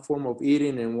one form of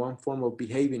eating and one form of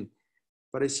behaving,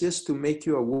 but it's just to make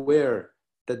you aware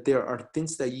that there are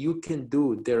things that you can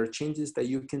do. There are changes that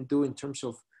you can do in terms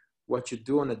of what you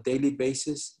do on a daily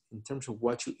basis, in terms of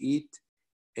what you eat,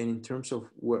 and in terms of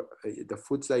the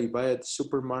foods that you buy at the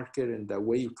supermarket and the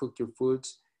way you cook your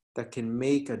foods, that can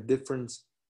make a difference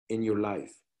in your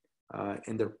life.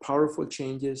 And they're powerful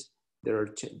changes.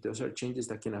 Those are changes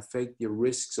that can affect your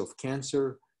risks of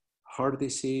cancer, heart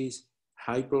disease,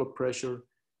 high blood pressure.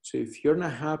 So if you're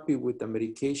not happy with the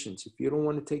medications, if you don't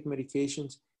want to take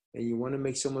medications and you want to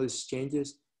make some of these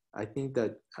changes, I think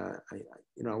that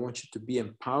I want you to be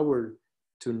empowered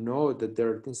to know that there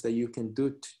are things that you can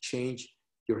do to change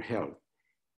your health.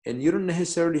 And you don't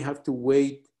necessarily have to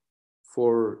wait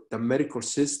for the medical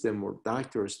system or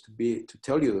doctors to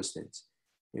tell you those things.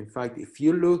 In fact, if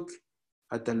you look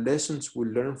at the lessons we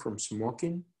learned from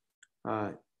smoking,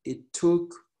 it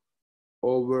took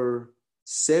over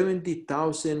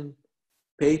 70,000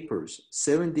 papers,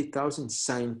 70,000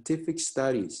 scientific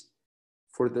studies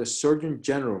for the Surgeon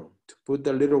General to put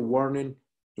the little warning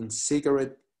in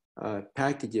cigarette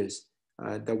packages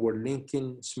that were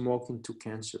linking smoking to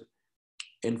cancer.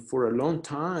 And for a long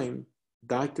time,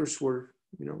 doctors were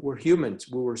humans.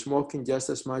 We were smoking just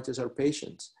as much as our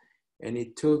patients. And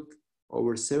it took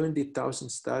over 70,000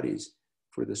 studies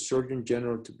for the Surgeon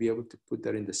General to be able to put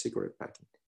that in the cigarette packet.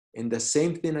 And the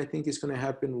same thing I think is going to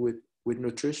happen with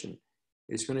nutrition.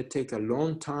 It's going to take a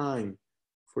long time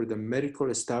for the medical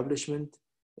establishment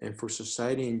and for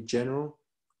society in general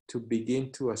to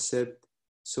begin to accept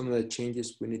some of the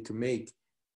changes we need to make.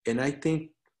 And I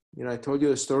think, I told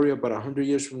you a story about 100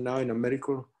 years from now in a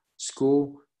medical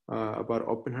school about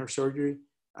open heart surgery.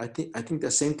 I think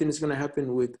the same thing is going to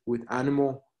happen with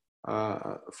animal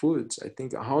foods. I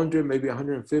think 100, maybe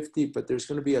 150, but there's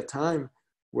going to be a time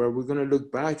where we're going to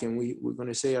look back and we're going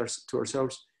to say to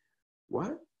ourselves,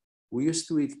 what? We used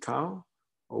to eat cow,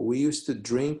 or we used to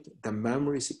drink the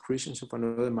mammary secretions of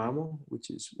another mammal, which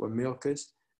is what milk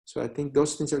is. So I think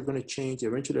those things are going to change,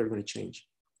 eventually are going to change.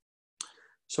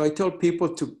 So I tell people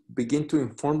to begin to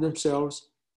inform themselves.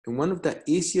 And one of the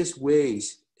easiest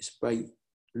ways is by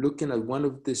looking at one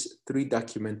of these 3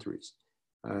 documentaries.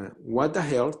 What the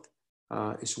Health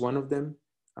is one of them.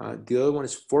 The other one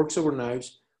is Forks Over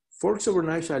Knives. Forks Over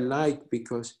Knives I like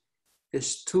because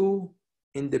it's 2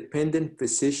 independent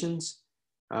physicians,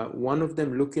 one of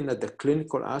them looking at the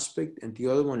clinical aspect and the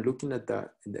other one looking at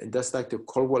and that's Dr.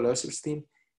 Caldwell-Esselstyn,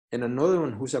 and another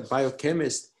one who's a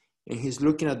biochemist, and he's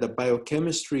looking at the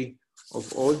biochemistry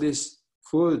of all these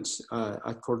foods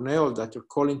at Cornell, Dr.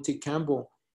 Colin T. Campbell,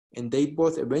 and they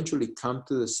both eventually come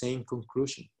to the same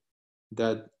conclusion,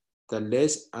 that the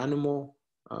less animal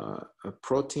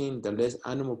protein, the less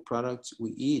animal products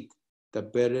we eat, the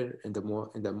better and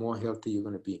the more healthy you're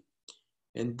going to be.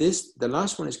 And the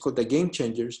last one is called The Game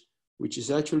Changers, which is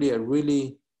actually a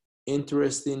really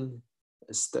interesting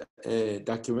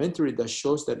documentary that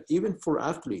shows that even for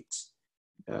athletes,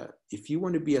 if you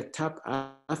want to be a top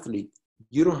athlete,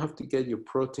 you don't have to get your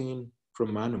protein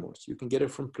from animals. You can get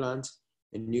it from plants,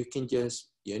 and you can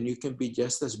be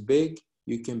just as big,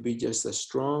 you can be just as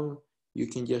strong, you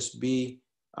can just be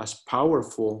as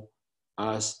powerful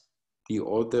as the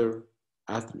other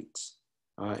athletes.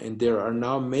 And there are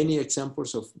now many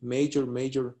examples of major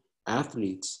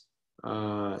athletes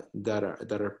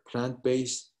that are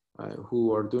plant-based,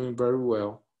 who are doing very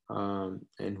well,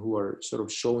 and who are sort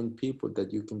of showing people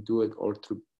that you can do it all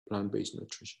through plant-based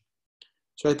nutrition.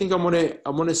 So I think I'm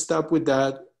gonna stop with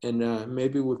that, and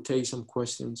maybe we'll take some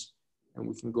questions, and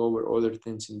we can go over other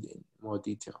things in more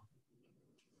detail.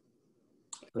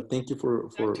 But thank you for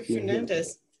Dr.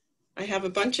 Fernandez, I have a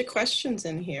bunch of questions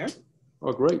in here.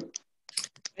 Oh, great.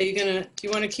 Do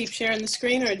you want to keep sharing the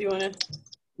screen, or do you want to?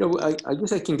 No, I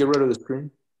guess I can get rid of the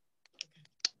screen.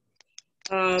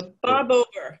 Bob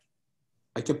Over.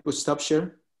 I can put stop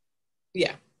share?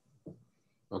 Yeah.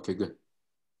 Okay, good.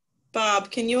 Bob,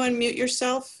 can you unmute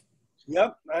yourself?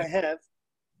 Yep, I have.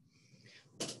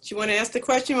 Do you want to ask the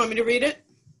question? You want me to read it?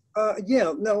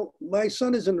 Yeah, no, my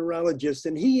son is a neurologist,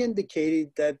 and he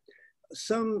indicated that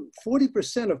some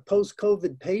 40% of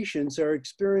post-COVID patients are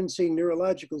experiencing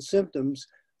neurological symptoms.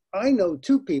 I know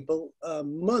 2 people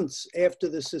months after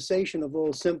the cessation of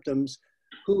all symptoms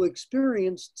who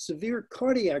experienced severe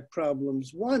cardiac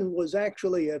problems. One was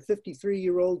actually a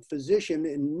 53-year-old physician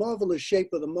in marvelous shape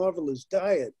with a marvelous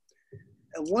diet.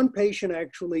 And one patient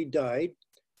actually died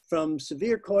from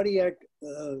severe cardiac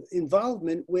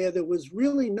involvement where there was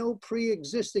really no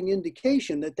pre-existing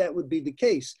indication that that would be the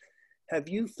case. Have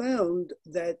you found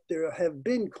that there have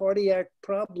been cardiac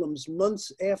problems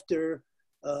months after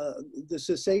the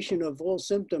cessation of all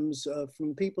symptoms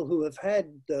from people who have had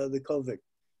the COVID?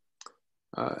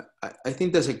 I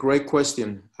think that's a great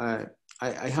question.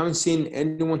 I haven't seen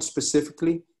anyone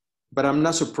specifically, but I'm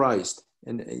not surprised.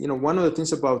 And you know, one of the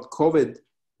things about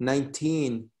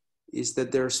COVID-19 is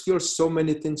that there are still so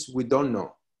many things we don't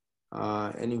know.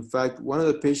 And in fact, one of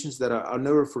the patients that I'll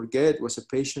never forget was a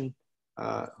patient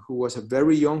who was a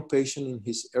very young patient in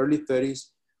his early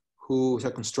 30s, who was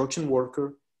a construction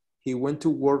worker. He went to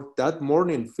work that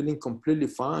morning feeling completely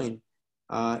fine.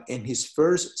 And his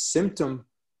first symptom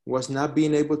was not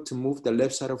being able to move the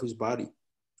left side of his body.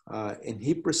 And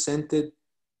he presented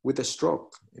with a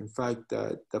stroke. In fact,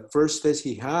 the first test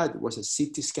he had was a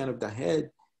CT scan of the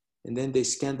head. And then they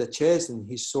scanned the chest, and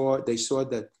they saw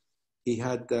that he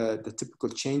had the typical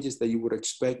changes that you would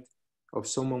expect of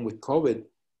someone with COVID.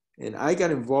 And I got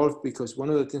involved because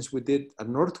one of the things we did at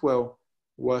Northwell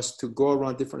was to go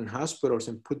around different hospitals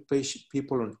and put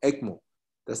people on ECMO.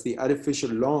 That's the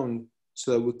artificial lung,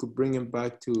 so that we could bring him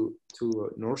back to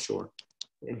North Shore.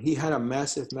 And he had a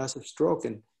massive stroke,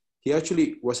 and he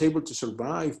actually was able to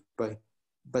survive,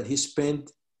 but he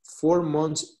spent 4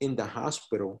 months in the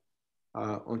hospital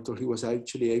until he was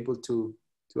actually able to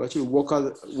actually walk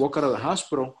out of the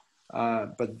hospital,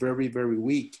 but very, very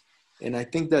weak. And I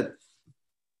think that,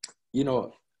 you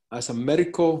know, as a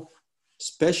medical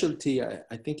specialty,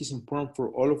 I think it's important for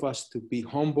all of us to be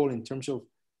humble in terms of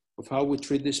how we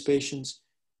treat these patients,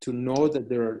 to know that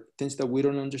there are things that we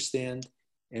don't understand.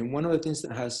 And one of the things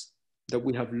that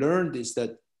we have learned is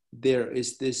that there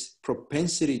is this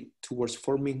propensity towards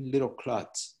forming little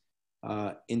clots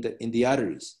in the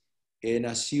arteries. And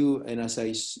as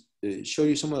I show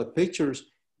you some of the pictures,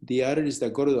 the arteries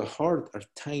that go to the heart are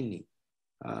tiny.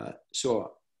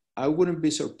 So I wouldn't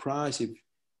be surprised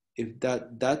if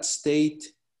that state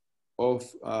of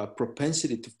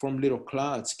propensity to form little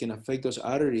clots can affect those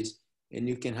arteries, and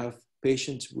you can have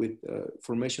patients with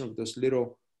formation of those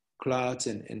little clots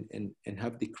and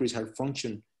have decreased heart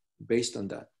function based on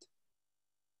that.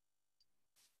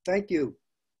 Thank you.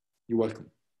 You're welcome.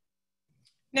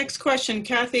 Next question,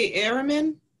 Kathy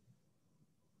Ehrman.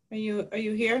 Are you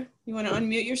here? You want to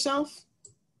unmute yourself?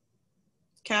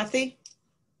 Kathy?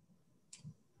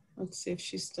 Let's see if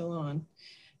she's still on.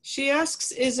 She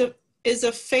asks, is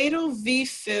a fatal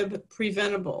VFib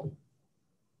preventable?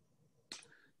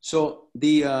 So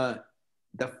the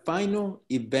final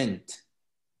event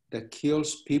that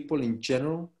kills people in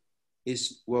general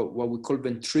is what we call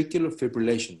ventricular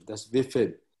fibrillation. That's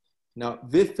VFib. Now,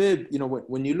 VFib, you know,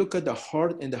 when you look at the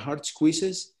heart and the heart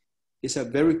squeezes, it's a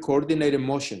very coordinated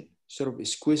motion. Sort of it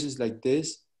squeezes like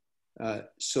this,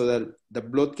 so that the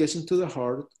blood gets into the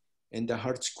heart and the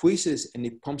heart squeezes and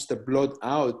it pumps the blood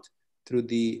out through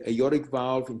the aortic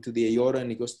valve into the aorta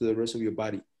and it goes to the rest of your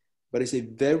body. But it's a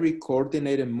very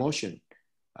coordinated motion.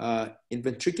 In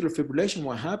ventricular fibrillation,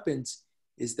 what happens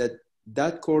is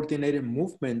that coordinated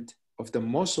movement of the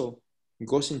muscle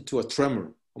goes into a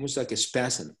tremor, almost like a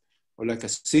spasm or like a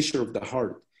seizure of the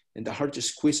heart. And the heart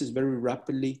just squeezes very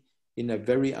rapidly in a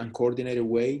very uncoordinated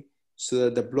way so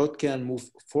that the blood can move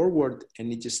forward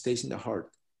and it just stays in the heart.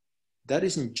 That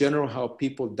is in general how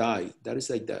people die. That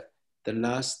is like the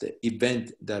last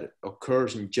event that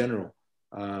occurs in general.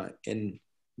 And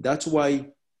that's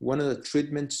why one of the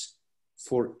treatments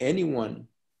for anyone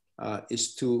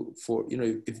is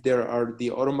if there are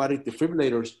the automatic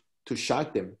defibrillators, to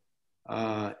shock them.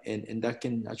 And that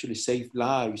can actually save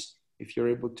lives if you're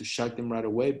able to shock them right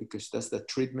away, because that's the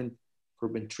treatment for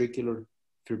ventricular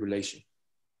fibrillation.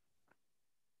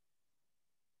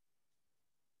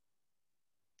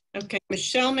 Okay,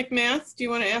 Michelle McMath, do you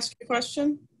want to ask a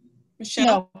question? Michelle?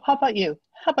 No, how about you?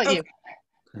 How about you?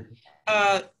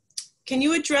 Can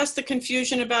you address the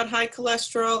confusion about high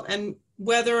cholesterol and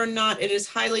whether or not it is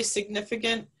highly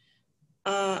significant?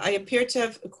 I appear to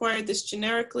have acquired this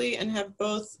generically and have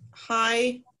both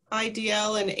high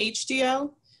IDL and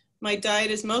HDL. My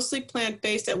diet is mostly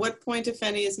plant-based. At what point, if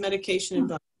any, is medication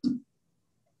involved?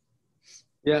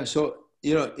 Yeah, so,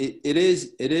 you know, it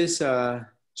is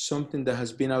something that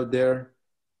has been out there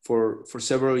for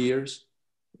several years.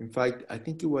 In fact, I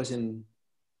think it was in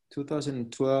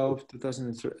 2012,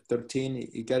 2013,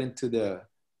 it got into the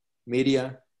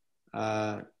media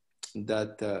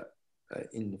that,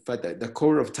 in fact, the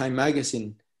cover of Time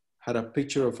magazine had a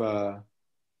picture of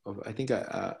I think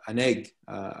an egg,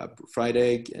 a fried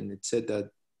egg, and it said that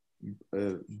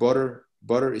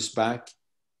butter is back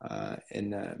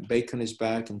and bacon is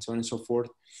back, and so on and so forth,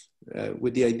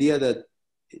 with the idea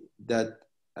that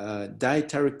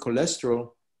dietary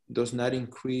cholesterol does not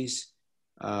increase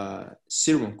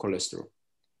serum cholesterol.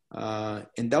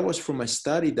 And that was from a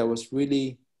study that was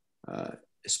really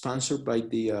sponsored by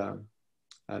the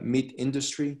meat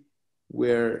industry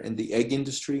and the egg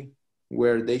industry,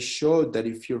 where they showed that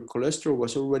if your cholesterol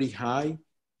was already high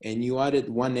and you added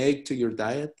one egg to your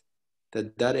diet,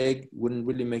 that egg wouldn't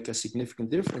really make a significant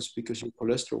difference because your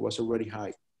cholesterol was already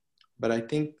high. But I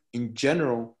think in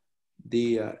general,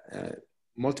 the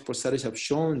multiple studies have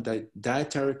shown that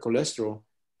dietary cholesterol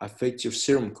affects your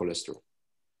serum cholesterol.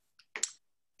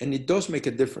 And it does make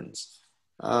a difference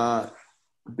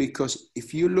because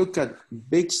if you look at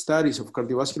big studies of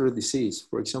cardiovascular disease,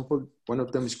 for example, one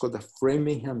of them is called the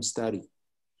Framingham study.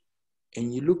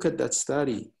 And you look at that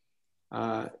study,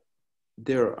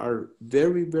 there are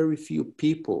very, very few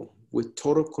people with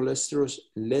total cholesterol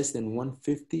less than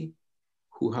 150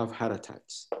 who have heart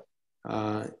attacks.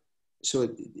 So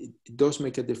it does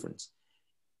make a difference.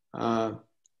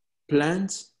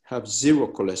 Plants have zero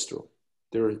cholesterol.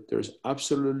 There's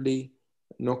absolutely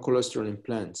no cholesterol in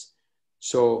plants.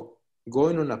 So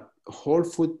going on a whole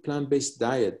food plant-based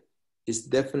diet is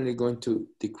definitely going to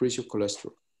decrease your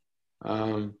cholesterol.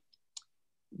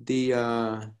 The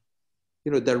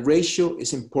ratio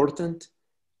is important.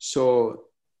 So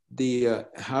if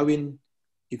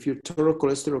your total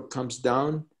cholesterol comes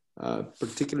down,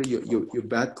 particularly your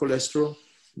bad cholesterol,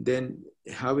 then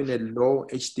having a low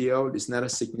HDL is not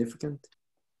as significant.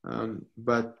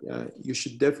 But you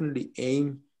should definitely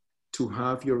aim to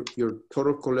have your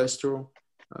total cholesterol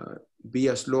be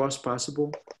as low as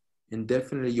possible. And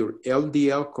definitely your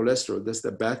LDL cholesterol, that's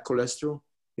the bad cholesterol.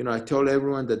 You know, I tell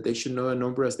everyone that they should know a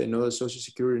number as they know the Social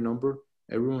Security number.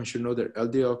 Everyone should know their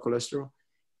LDL cholesterol.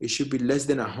 It should be less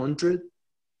than 100.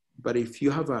 But if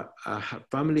you have a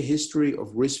family history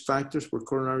of risk factors for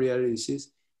coronary artery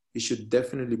disease, it should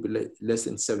definitely be less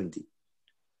than 70.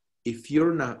 If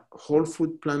you're on a whole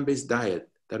food plant-based diet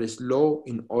that is low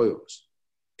in oils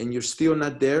and you're still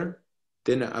not there,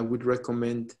 then I would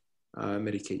recommend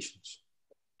medications.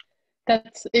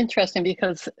 That's interesting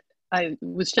because I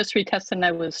was just retested and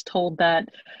I was told that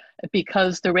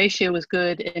because the ratio is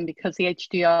good and because the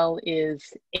HDL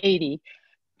is 80,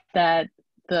 that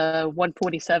the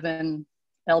 147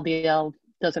 LDL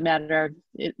doesn't matter.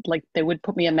 Like they would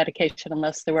put me on medication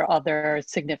unless there were other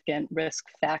significant risk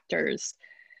factors,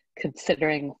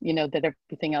 considering, you know, that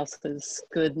everything else is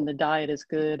good and the diet is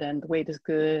good and the weight is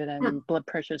good and blood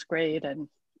pressure is great. And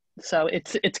so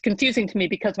it's confusing to me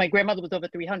because my grandmother was over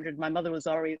 300. My mother was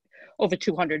already over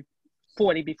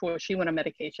 240 before she went on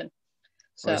medication.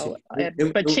 So,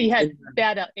 but she had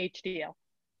bad HDL.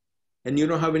 And you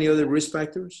don't have any other risk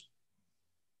factors?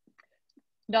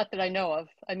 Not that I know of.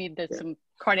 I mean, there's some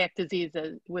cardiac disease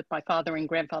with my father and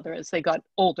grandfather as they got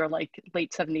older, like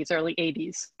late 70s, early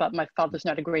 80s. But my father's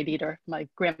not a great eater. My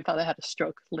grandfather had a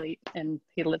stroke late and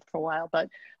he lived for a while, but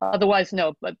otherwise,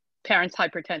 no. But parents'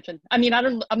 hypertension. I mean,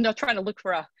 I'm not trying to look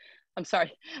for I'm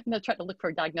not trying to look for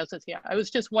a diagnosis here. I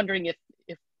was just wondering if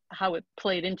how it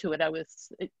played into it. I was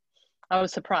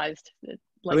surprised.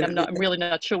 Like, I'm really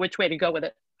not sure which way to go with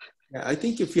it. Yeah, I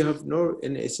think if you have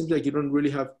and it seems like you don't really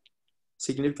have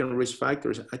significant risk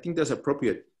factors, I think that's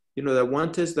appropriate. You know, the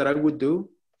one test that I would do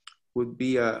would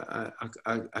be a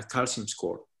calcium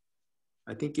score.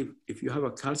 I think if you have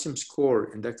a calcium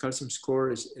score and that calcium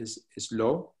score is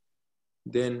low,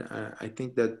 then I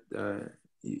think that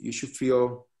you should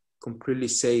feel completely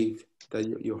safe that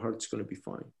your heart's going to be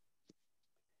fine.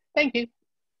 Thank you.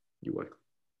 You're welcome.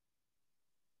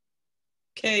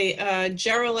 Okay,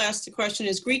 Gerald asked the question,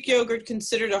 is Greek yogurt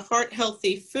considered a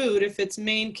heart-healthy food if its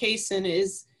main casein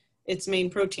is its main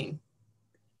protein?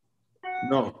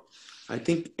 No, I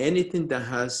think anything that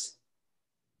has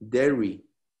dairy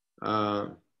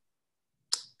has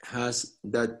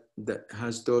that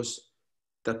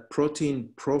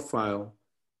protein profile,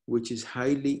 which is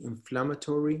highly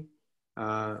inflammatory,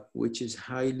 which is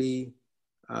highly,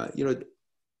 you know,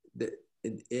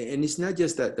 and it's not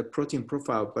just that the protein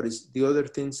profile, but it's the other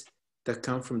things that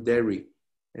come from dairy.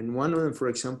 And one of them, for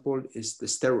example, is the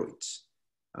steroids.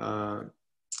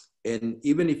 And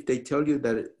even if they tell you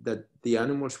that the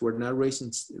animals were not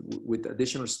raised with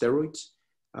additional steroids,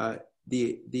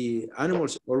 the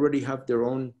animals already have their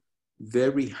own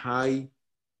very high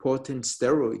potent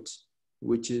steroids,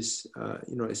 which is,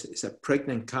 you know, it's a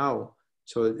pregnant cow.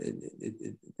 So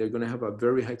they're going to have a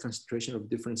very high concentration of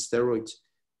different steroids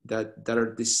that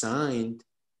are designed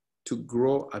to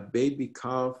grow a baby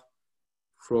calf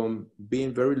from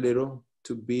being very little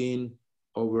to being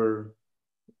over,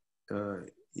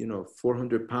 you know,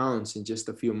 400 pounds in just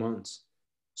a few months.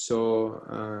 So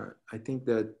I think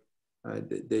that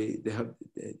they have,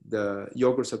 the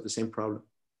yogurts have the same problem.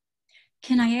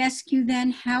 Can I ask you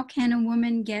then, how can a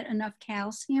woman get enough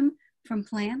calcium from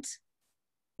plants?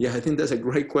 Yeah, I think that's a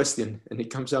great question, and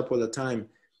it comes up all the time.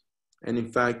 And in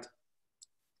fact,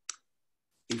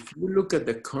 if you look at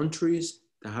the countries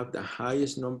that have the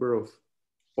highest number of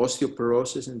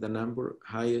osteoporosis and the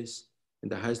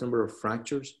highest number of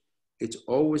fractures, it's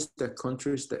always the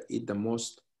countries that eat the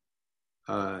most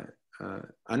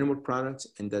animal products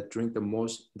and that drink the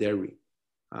most dairy.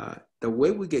 The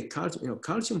way we get calcium, you know,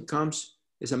 calcium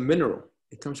is a mineral.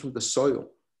 It comes from the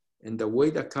soil. And the way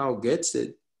the cow gets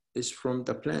it is from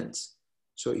the plants.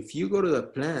 So if you go to the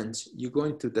plants, you go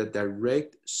into the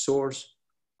direct source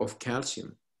of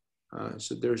calcium.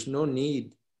 So there's no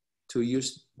need to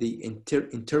use the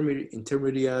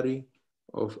intermediary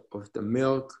of the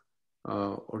milk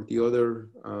or the other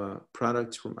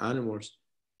products from animals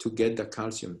to get the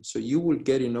calcium. So you will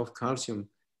get enough calcium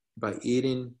by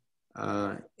eating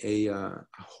a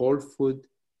whole food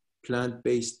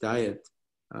plant-based diet.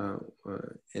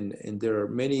 And there are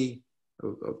many,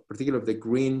 particularly of the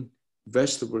green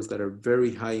vegetables, that are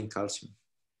very high in calcium.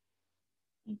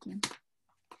 Thank you.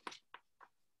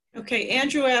 Okay,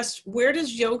 Andrew asked, where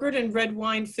does yogurt and red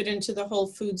wine fit into the whole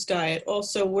foods diet?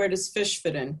 Also, where does fish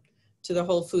fit in to the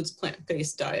whole foods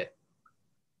plant-based diet?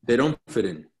 They don't fit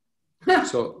in.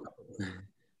 So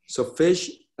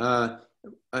fish, I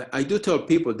do tell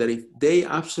people that if they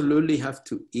absolutely have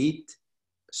to eat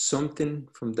something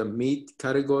from the meat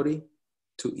category,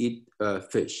 to eat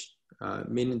fish,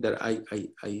 meaning that I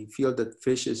feel that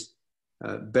fish is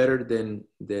better than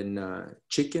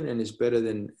chicken, and is better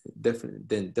than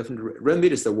definitely red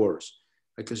meat is the worst,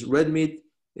 because red meat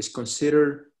is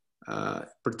considered,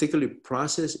 particularly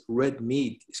processed red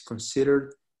meat, is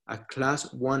considered a class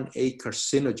 1A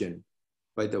carcinogen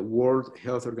by the World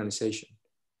Health Organization.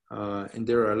 And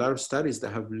there are a lot of studies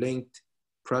that have linked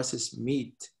processed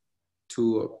meat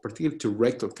to, particularly to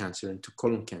rectal cancer and to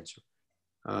colon cancer.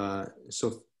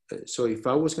 So if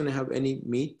I was going to have any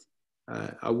meat,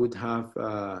 I would have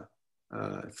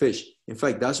fish. In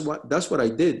fact, that's what I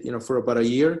did. You know, for about a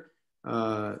year,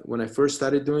 when I first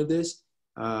started doing this,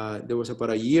 there was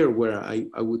about a year where I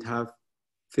would have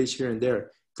fish here and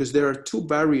there. because there are two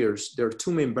barriers. There are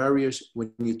two main barriers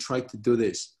when you try to do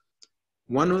this.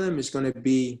 One of them is going to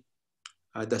be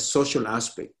the social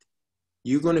aspect.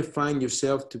 You're going to find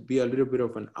yourself to be a little bit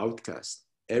of an outcast.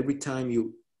 Every time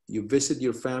you visit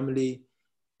your family,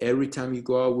 every time you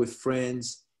go out with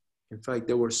friends. In fact,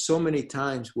 there were so many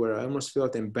times where I almost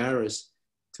felt embarrassed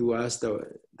to ask the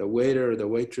waiter or the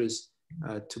waitress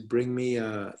to bring me,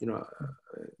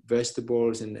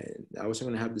 vegetables, and I was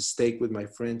going to have the steak with my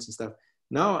friends and stuff.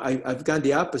 Now I've got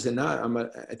the opposite. Now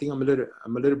I think I'm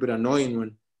a little bit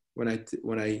annoying when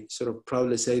I sort of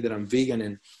proudly say that I'm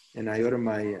vegan and I order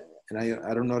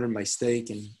I don't order my steak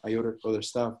and I order other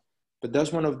stuff. But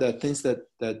that's one of the things that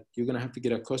you're going to have to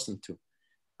get accustomed to.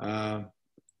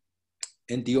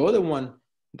 And the other one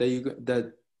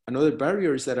that another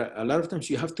barrier is that a lot of times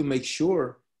you have to make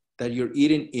sure that you're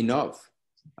eating enough,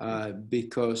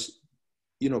 because,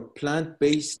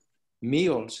 plant-based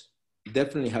meals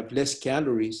definitely have less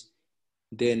calories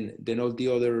than all the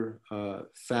other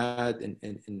fat and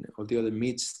all the other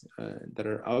meats that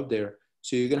are out there.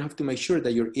 So you're gonna have to make sure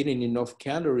that you're eating enough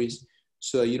calories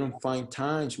so that you don't find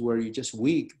times where you're just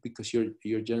weak because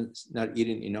you're just not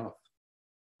eating enough.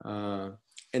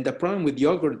 And the problem with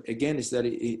yogurt, again, is that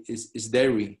it's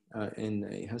dairy, and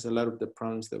it has a lot of the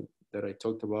problems that I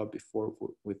talked about before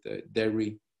with the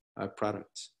dairy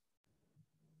products.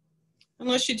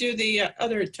 Unless you do the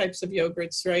other types of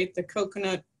yogurts, right? The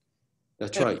coconut.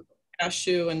 That's right.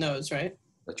 Cashew and those, right?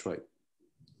 That's right.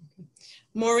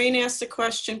 Maureen asked a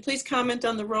question. Please comment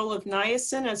on the role of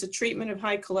niacin as a treatment of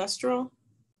high cholesterol.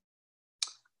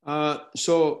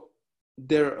 So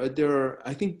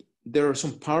I think there are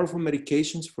some powerful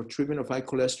medications for treatment of high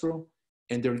cholesterol,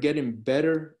 and they're getting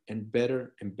better and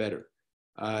better and better.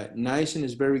 Niacin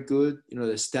is very good.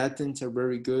 The statins are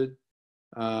very good.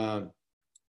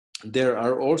 There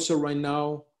are also right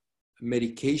now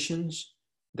medications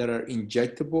that are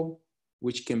injectable,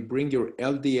 which can bring your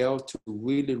LDL to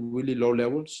really, really low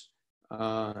levels.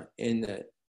 And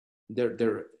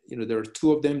there are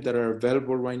two of them that are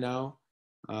available right now.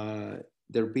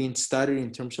 They're being studied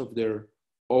in terms of their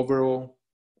overall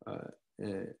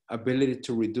ability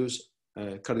to reduce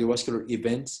cardiovascular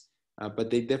events,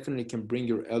 but they definitely can bring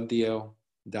your LDL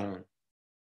down.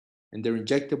 And they're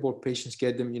injectable. Patients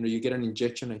get them. You get an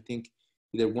injection, I think,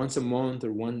 either once a month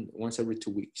or once every 2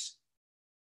 weeks.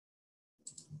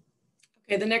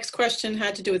 Okay, the next question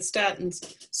had to do with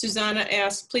statins. Susanna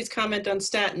asked, please comment on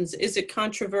statins. Is it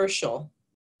controversial?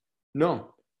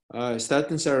 No,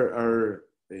 statins are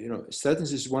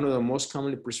statins is one of the most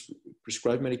commonly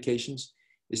prescribed medications.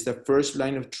 It's the first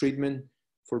line of treatment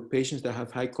for patients that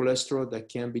have high cholesterol that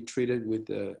can be treated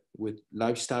with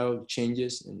lifestyle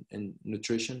changes and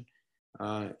nutrition.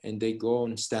 And they go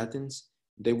on statins.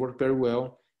 They work very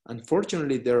well.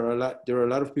 Unfortunately, there are a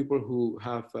lot of people who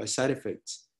have side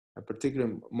effects,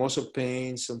 particularly muscle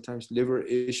pain, sometimes liver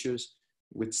issues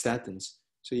with statins.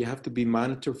 So you have to be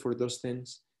monitored for those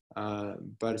things.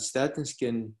 But statins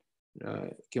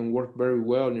can work very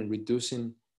well in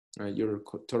reducing your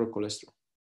total cholesterol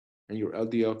and your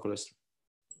LDL cholesterol.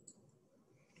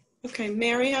 Okay,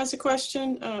 Mary has a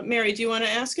question. Mary, do you want to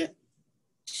ask it?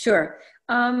 Sure.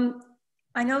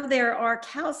 I know there are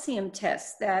calcium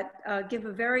tests that give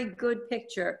a very good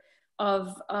picture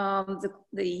of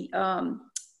the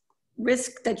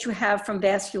risk that you have from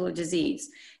vascular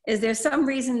disease. Is there some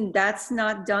reason that's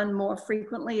not done more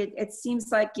frequently? It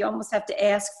seems like you almost have to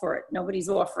ask for it. Nobody's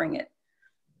offering it.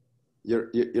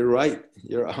 You're right.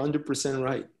 You're 100%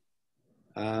 right.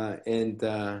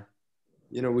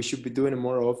 We should be doing it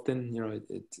more often.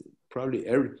 It's probably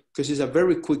because it's a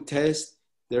very quick test.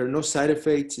 There are no side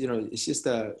effects. It's just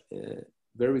a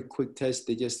very quick test.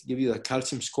 They just give you the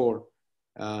calcium score.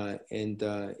 And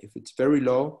if it's very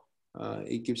low,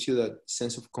 it gives you that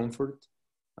sense of comfort.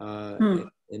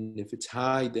 And if it's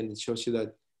high, then it shows you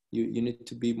that you need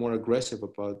to be more aggressive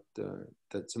about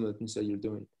some of the things that you're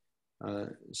doing.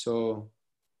 So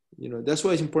that's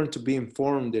why it's important to be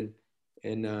informed and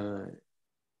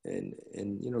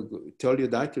tell your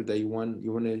doctor that you want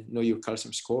to know your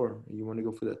calcium score and you want to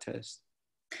go for that test.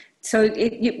 So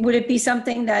would it be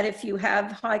something that if you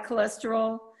have high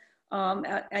cholesterol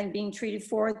and being treated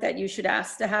for it, that you should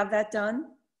ask to have that done?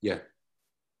 Yeah.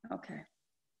 Okay.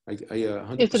 Is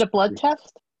it a blood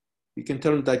test? You can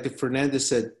tell them Dr. Fernandez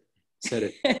said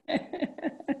it.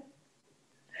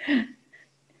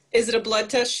 Is it a blood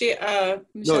test? No,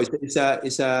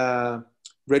 it's a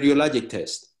radiologic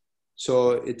test.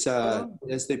 So it's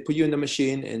as they put you in the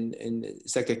machine and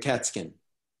it's like a CAT scan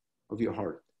of your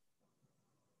heart.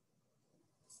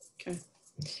 Okay.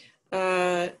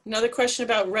 Another question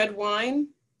about red wine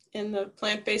in the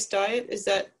plant-based diet. Is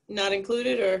that not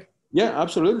included, or? Yeah,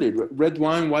 absolutely. Red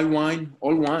wine, white wine,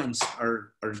 all wines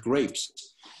are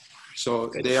grapes.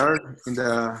 So they are in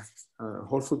the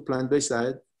whole food plant-based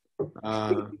diet.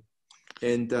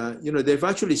 They've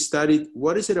actually studied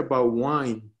what is it about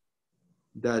wine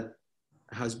that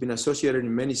has been associated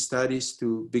in many studies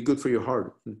to be good for your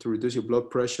heart and to reduce your blood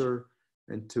pressure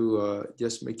and to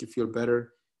just make you feel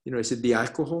better. Is it the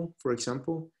alcohol, for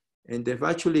example? And they've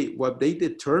actually, what they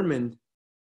determined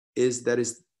is that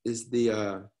is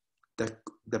the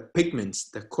pigments,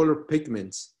 the color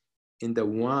pigments in the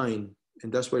wine,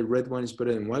 and that's why red wine is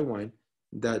better than white wine,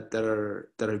 that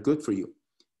are good for you.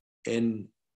 And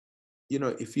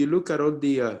if you look at all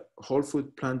the whole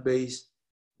food plant-based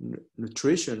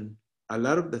nutrition, a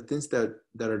lot of the things that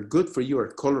are good for you are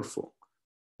colorful.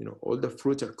 All the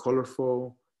fruits are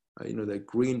colorful, the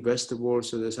green vegetables.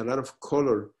 So there's a lot of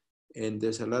color, and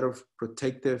there's a lot of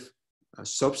protective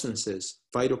substances,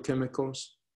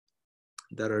 phytochemicals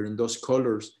that are in those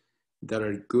colors that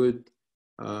are good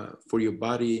for your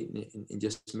body in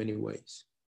just many ways.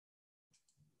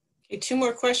 Okay, 2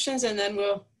 more questions and then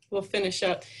we'll finish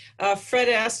up. Fred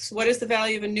asks, what is the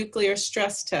value of a nuclear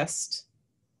stress test?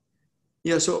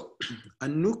 Yeah, so a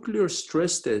nuclear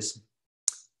stress test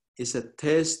is a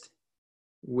test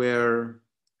where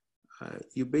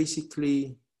you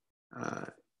basically,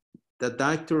 the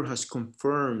doctor has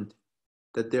confirmed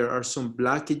that there are some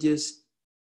blockages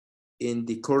in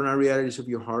the coronary arteries of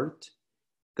your heart,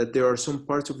 that there are some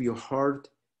parts of your heart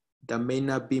that may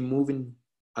not be moving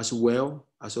as well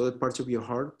as other parts of your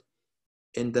heart.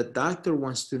 And the doctor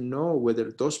wants to know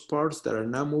whether those parts that are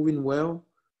not moving well,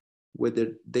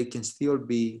 whether they can still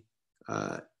be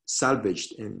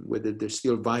salvaged and whether they're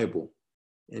still viable.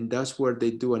 And that's where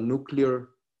they do a nuclear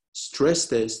stress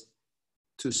test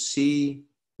to see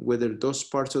whether those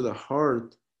parts of the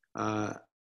heart are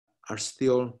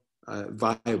still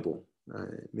viable,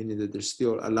 meaning that they're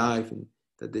still alive and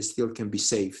that they still can be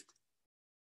saved.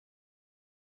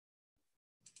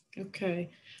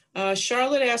 Okay.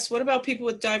 Charlotte asks, what about people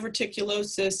with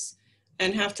diverticulosis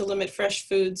and have to limit fresh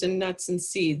foods and nuts and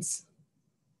seeds?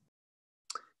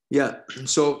 Yeah,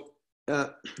 so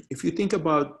if you think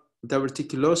about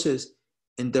diverticulosis,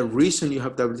 and the reason you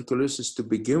have diverticulosis to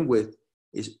begin with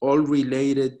is all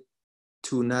related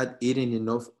to not eating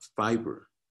enough fiber.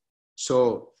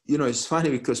 So, it's funny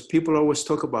because people always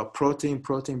talk about protein.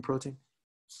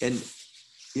 And,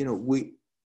 we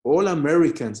all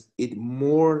Americans eat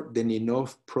more than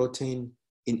enough protein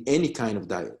in any kind of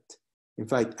diet. In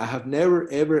fact, I have never,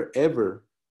 ever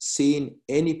seen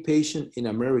any patient in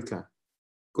America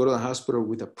go to the hospital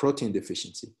with a protein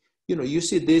deficiency. You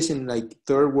see this in like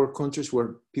third world countries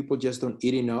where people just don't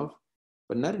eat enough,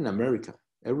 but not in America.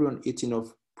 Everyone eats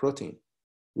enough protein.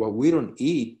 What we don't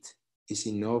eat is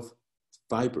enough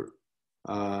fiber.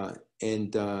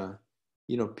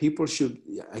 People should,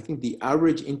 I think the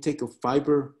average intake of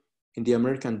fiber in the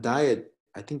American diet,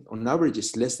 I think on average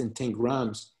is less than 10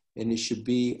 grams, and it should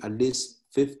be at least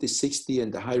 50, 60,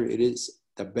 and the higher it is,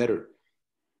 the better.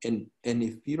 And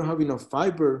if you don't have enough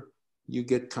fiber, you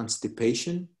get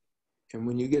constipation. And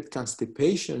when you get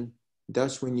constipation,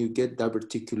 that's when you get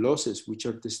diverticulosis, which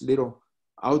are these little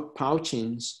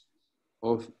outpouchings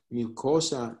of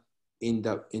mucosa in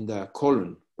the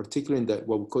colon, particularly in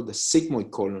what we call the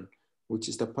sigmoid colon, which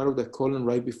is the part of the colon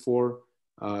right before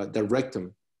the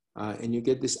rectum. And you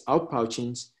get these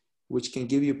outpouchings, which can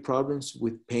give you problems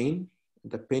with pain.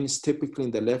 The pain is typically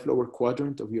in the left lower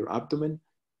quadrant of your abdomen,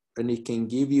 and it can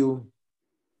give you,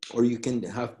 or you can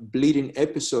have bleeding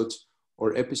episodes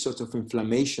or episodes of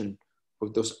inflammation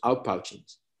of those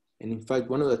outpouchings. And in fact,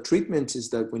 one of the treatments is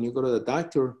that when you go to the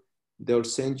doctor, they'll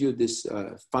send you this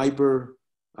fiber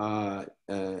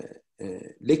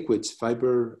liquids,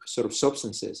 fiber sort of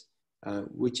substances,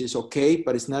 which is okay,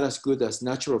 but it's not as good as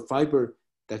natural fiber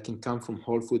that can come from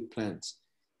whole food plants.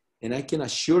 And I can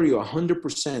assure you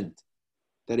 100%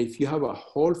 that if you have a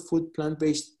whole food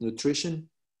plant-based nutrition,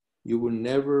 you will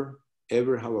never,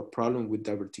 ever have a problem with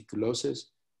diverticulosis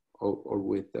or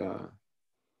with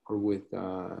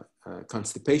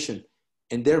constipation.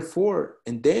 And therefore,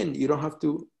 and then you don't have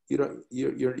to,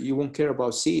 you won't care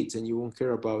about seeds and you won't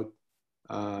care about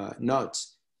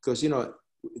nuts, because,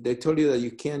 they told you that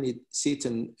you can't eat seeds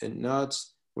and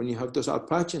nuts when you have those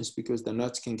outpouchings because the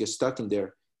nuts can get stuck in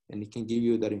there and it can give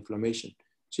you that inflammation.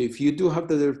 So if you do have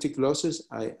the diverticulosis,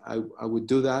 I would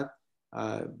do that.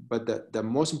 But the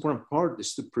most important part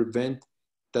is to prevent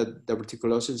the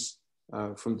diverticulosis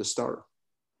from the start.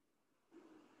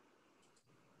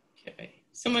 Okay.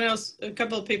 Someone else, a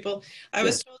couple of people. I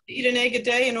was told to eat an egg a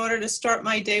day in order to start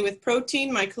my day with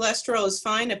protein. My cholesterol is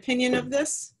fine. Opinion of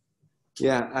this?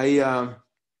 Yeah,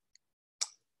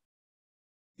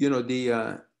 you know,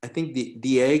 I think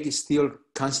the egg is still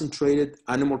concentrated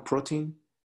animal protein,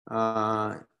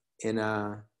 and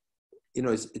you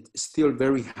know, it's still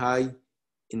very high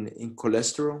in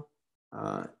cholesterol.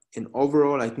 And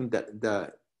overall, I think that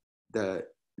the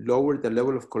lower the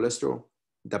level of cholesterol,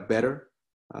 the better.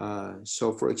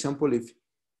 So, for example, if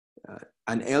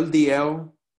an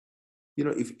LDL, you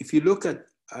know, if you look at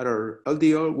our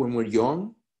LDL when we're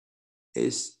young,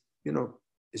 is, you know,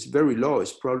 it's very low.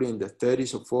 It's probably in the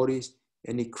 30s or 40s,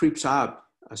 and it creeps up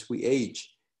as we age.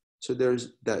 So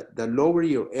there's the lower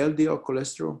your LDL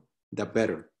cholesterol, the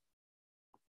better.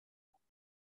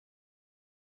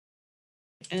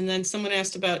 And then someone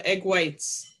asked about egg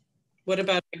whites. What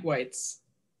about egg whites?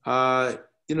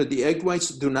 You know, the egg whites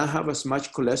do not have as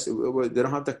much cholesterol. They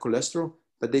don't have the cholesterol,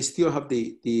 but they still have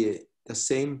the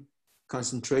same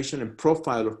concentration and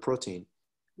profile of protein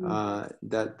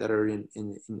that are in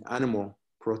animal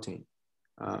protein.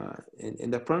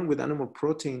 And the problem with animal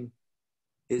protein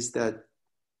is that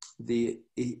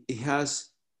it has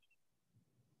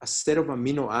a set of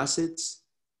amino acids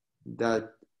that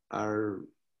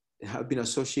have been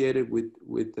associated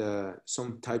with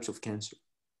some types of cancer.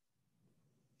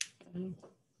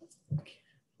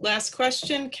 Last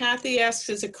question, Kathy asks,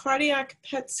 is a cardiac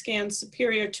PET scan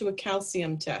superior to a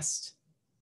calcium test?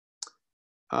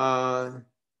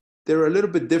 They're a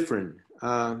little bit different.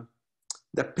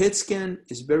 The PET scan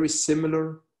is very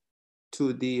similar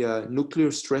to the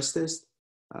nuclear stress test.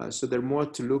 So they're more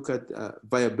to look at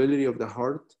viability of the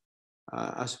heart,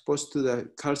 as opposed to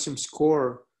the calcium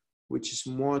score, which is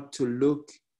more to look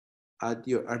at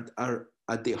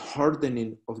the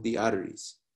hardening of the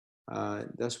arteries.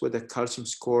 That's where the calcium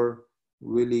score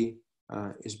really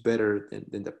is better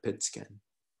than the PET scan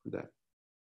for that.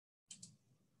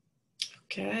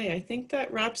 Okay, I think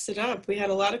that wraps it up. We had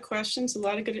a lot of questions, a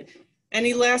lot of good.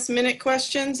 Any last minute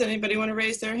questions? Anybody want to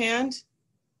raise their hand?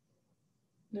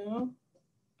 No?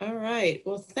 All right.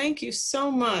 Well, thank you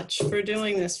so much for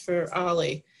doing this for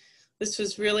OLLI. This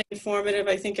was really informative.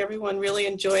 I think everyone really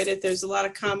enjoyed it. There's a lot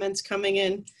of comments coming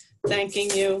in thanking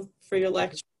you for your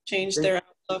lecture, changed their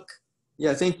outlook.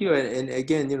 Yeah, thank you. And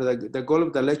again, you know, the goal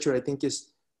of the lecture, I think,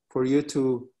 is for you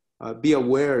to be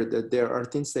aware that there are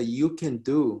things that you can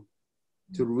do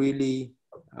to really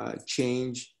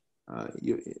change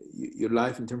your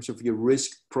life in terms of your risk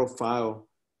profile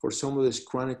for some of these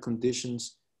chronic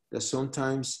conditions that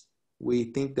sometimes we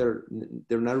think they're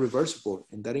not reversible,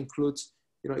 and that includes,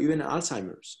 you know, even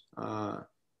Alzheimer's.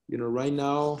 You know, right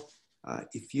now,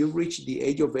 if you reach the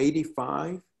age of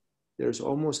 85, there's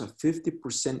almost a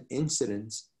 50%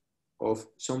 incidence of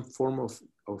some form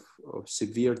of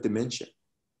severe dementia.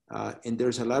 And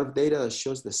there's a lot of data that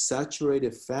shows the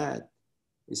saturated fat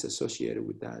is associated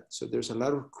with that. So there's a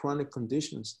lot of chronic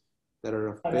conditions that are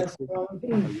affected by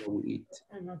what we eat.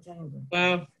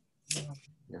 Wow.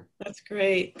 Yeah. That's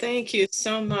great. Thank you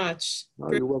so much.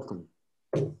 Oh, you're welcome.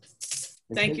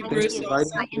 Thank you, Bruce.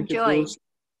 I enjoyed.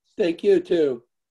 Thank you too.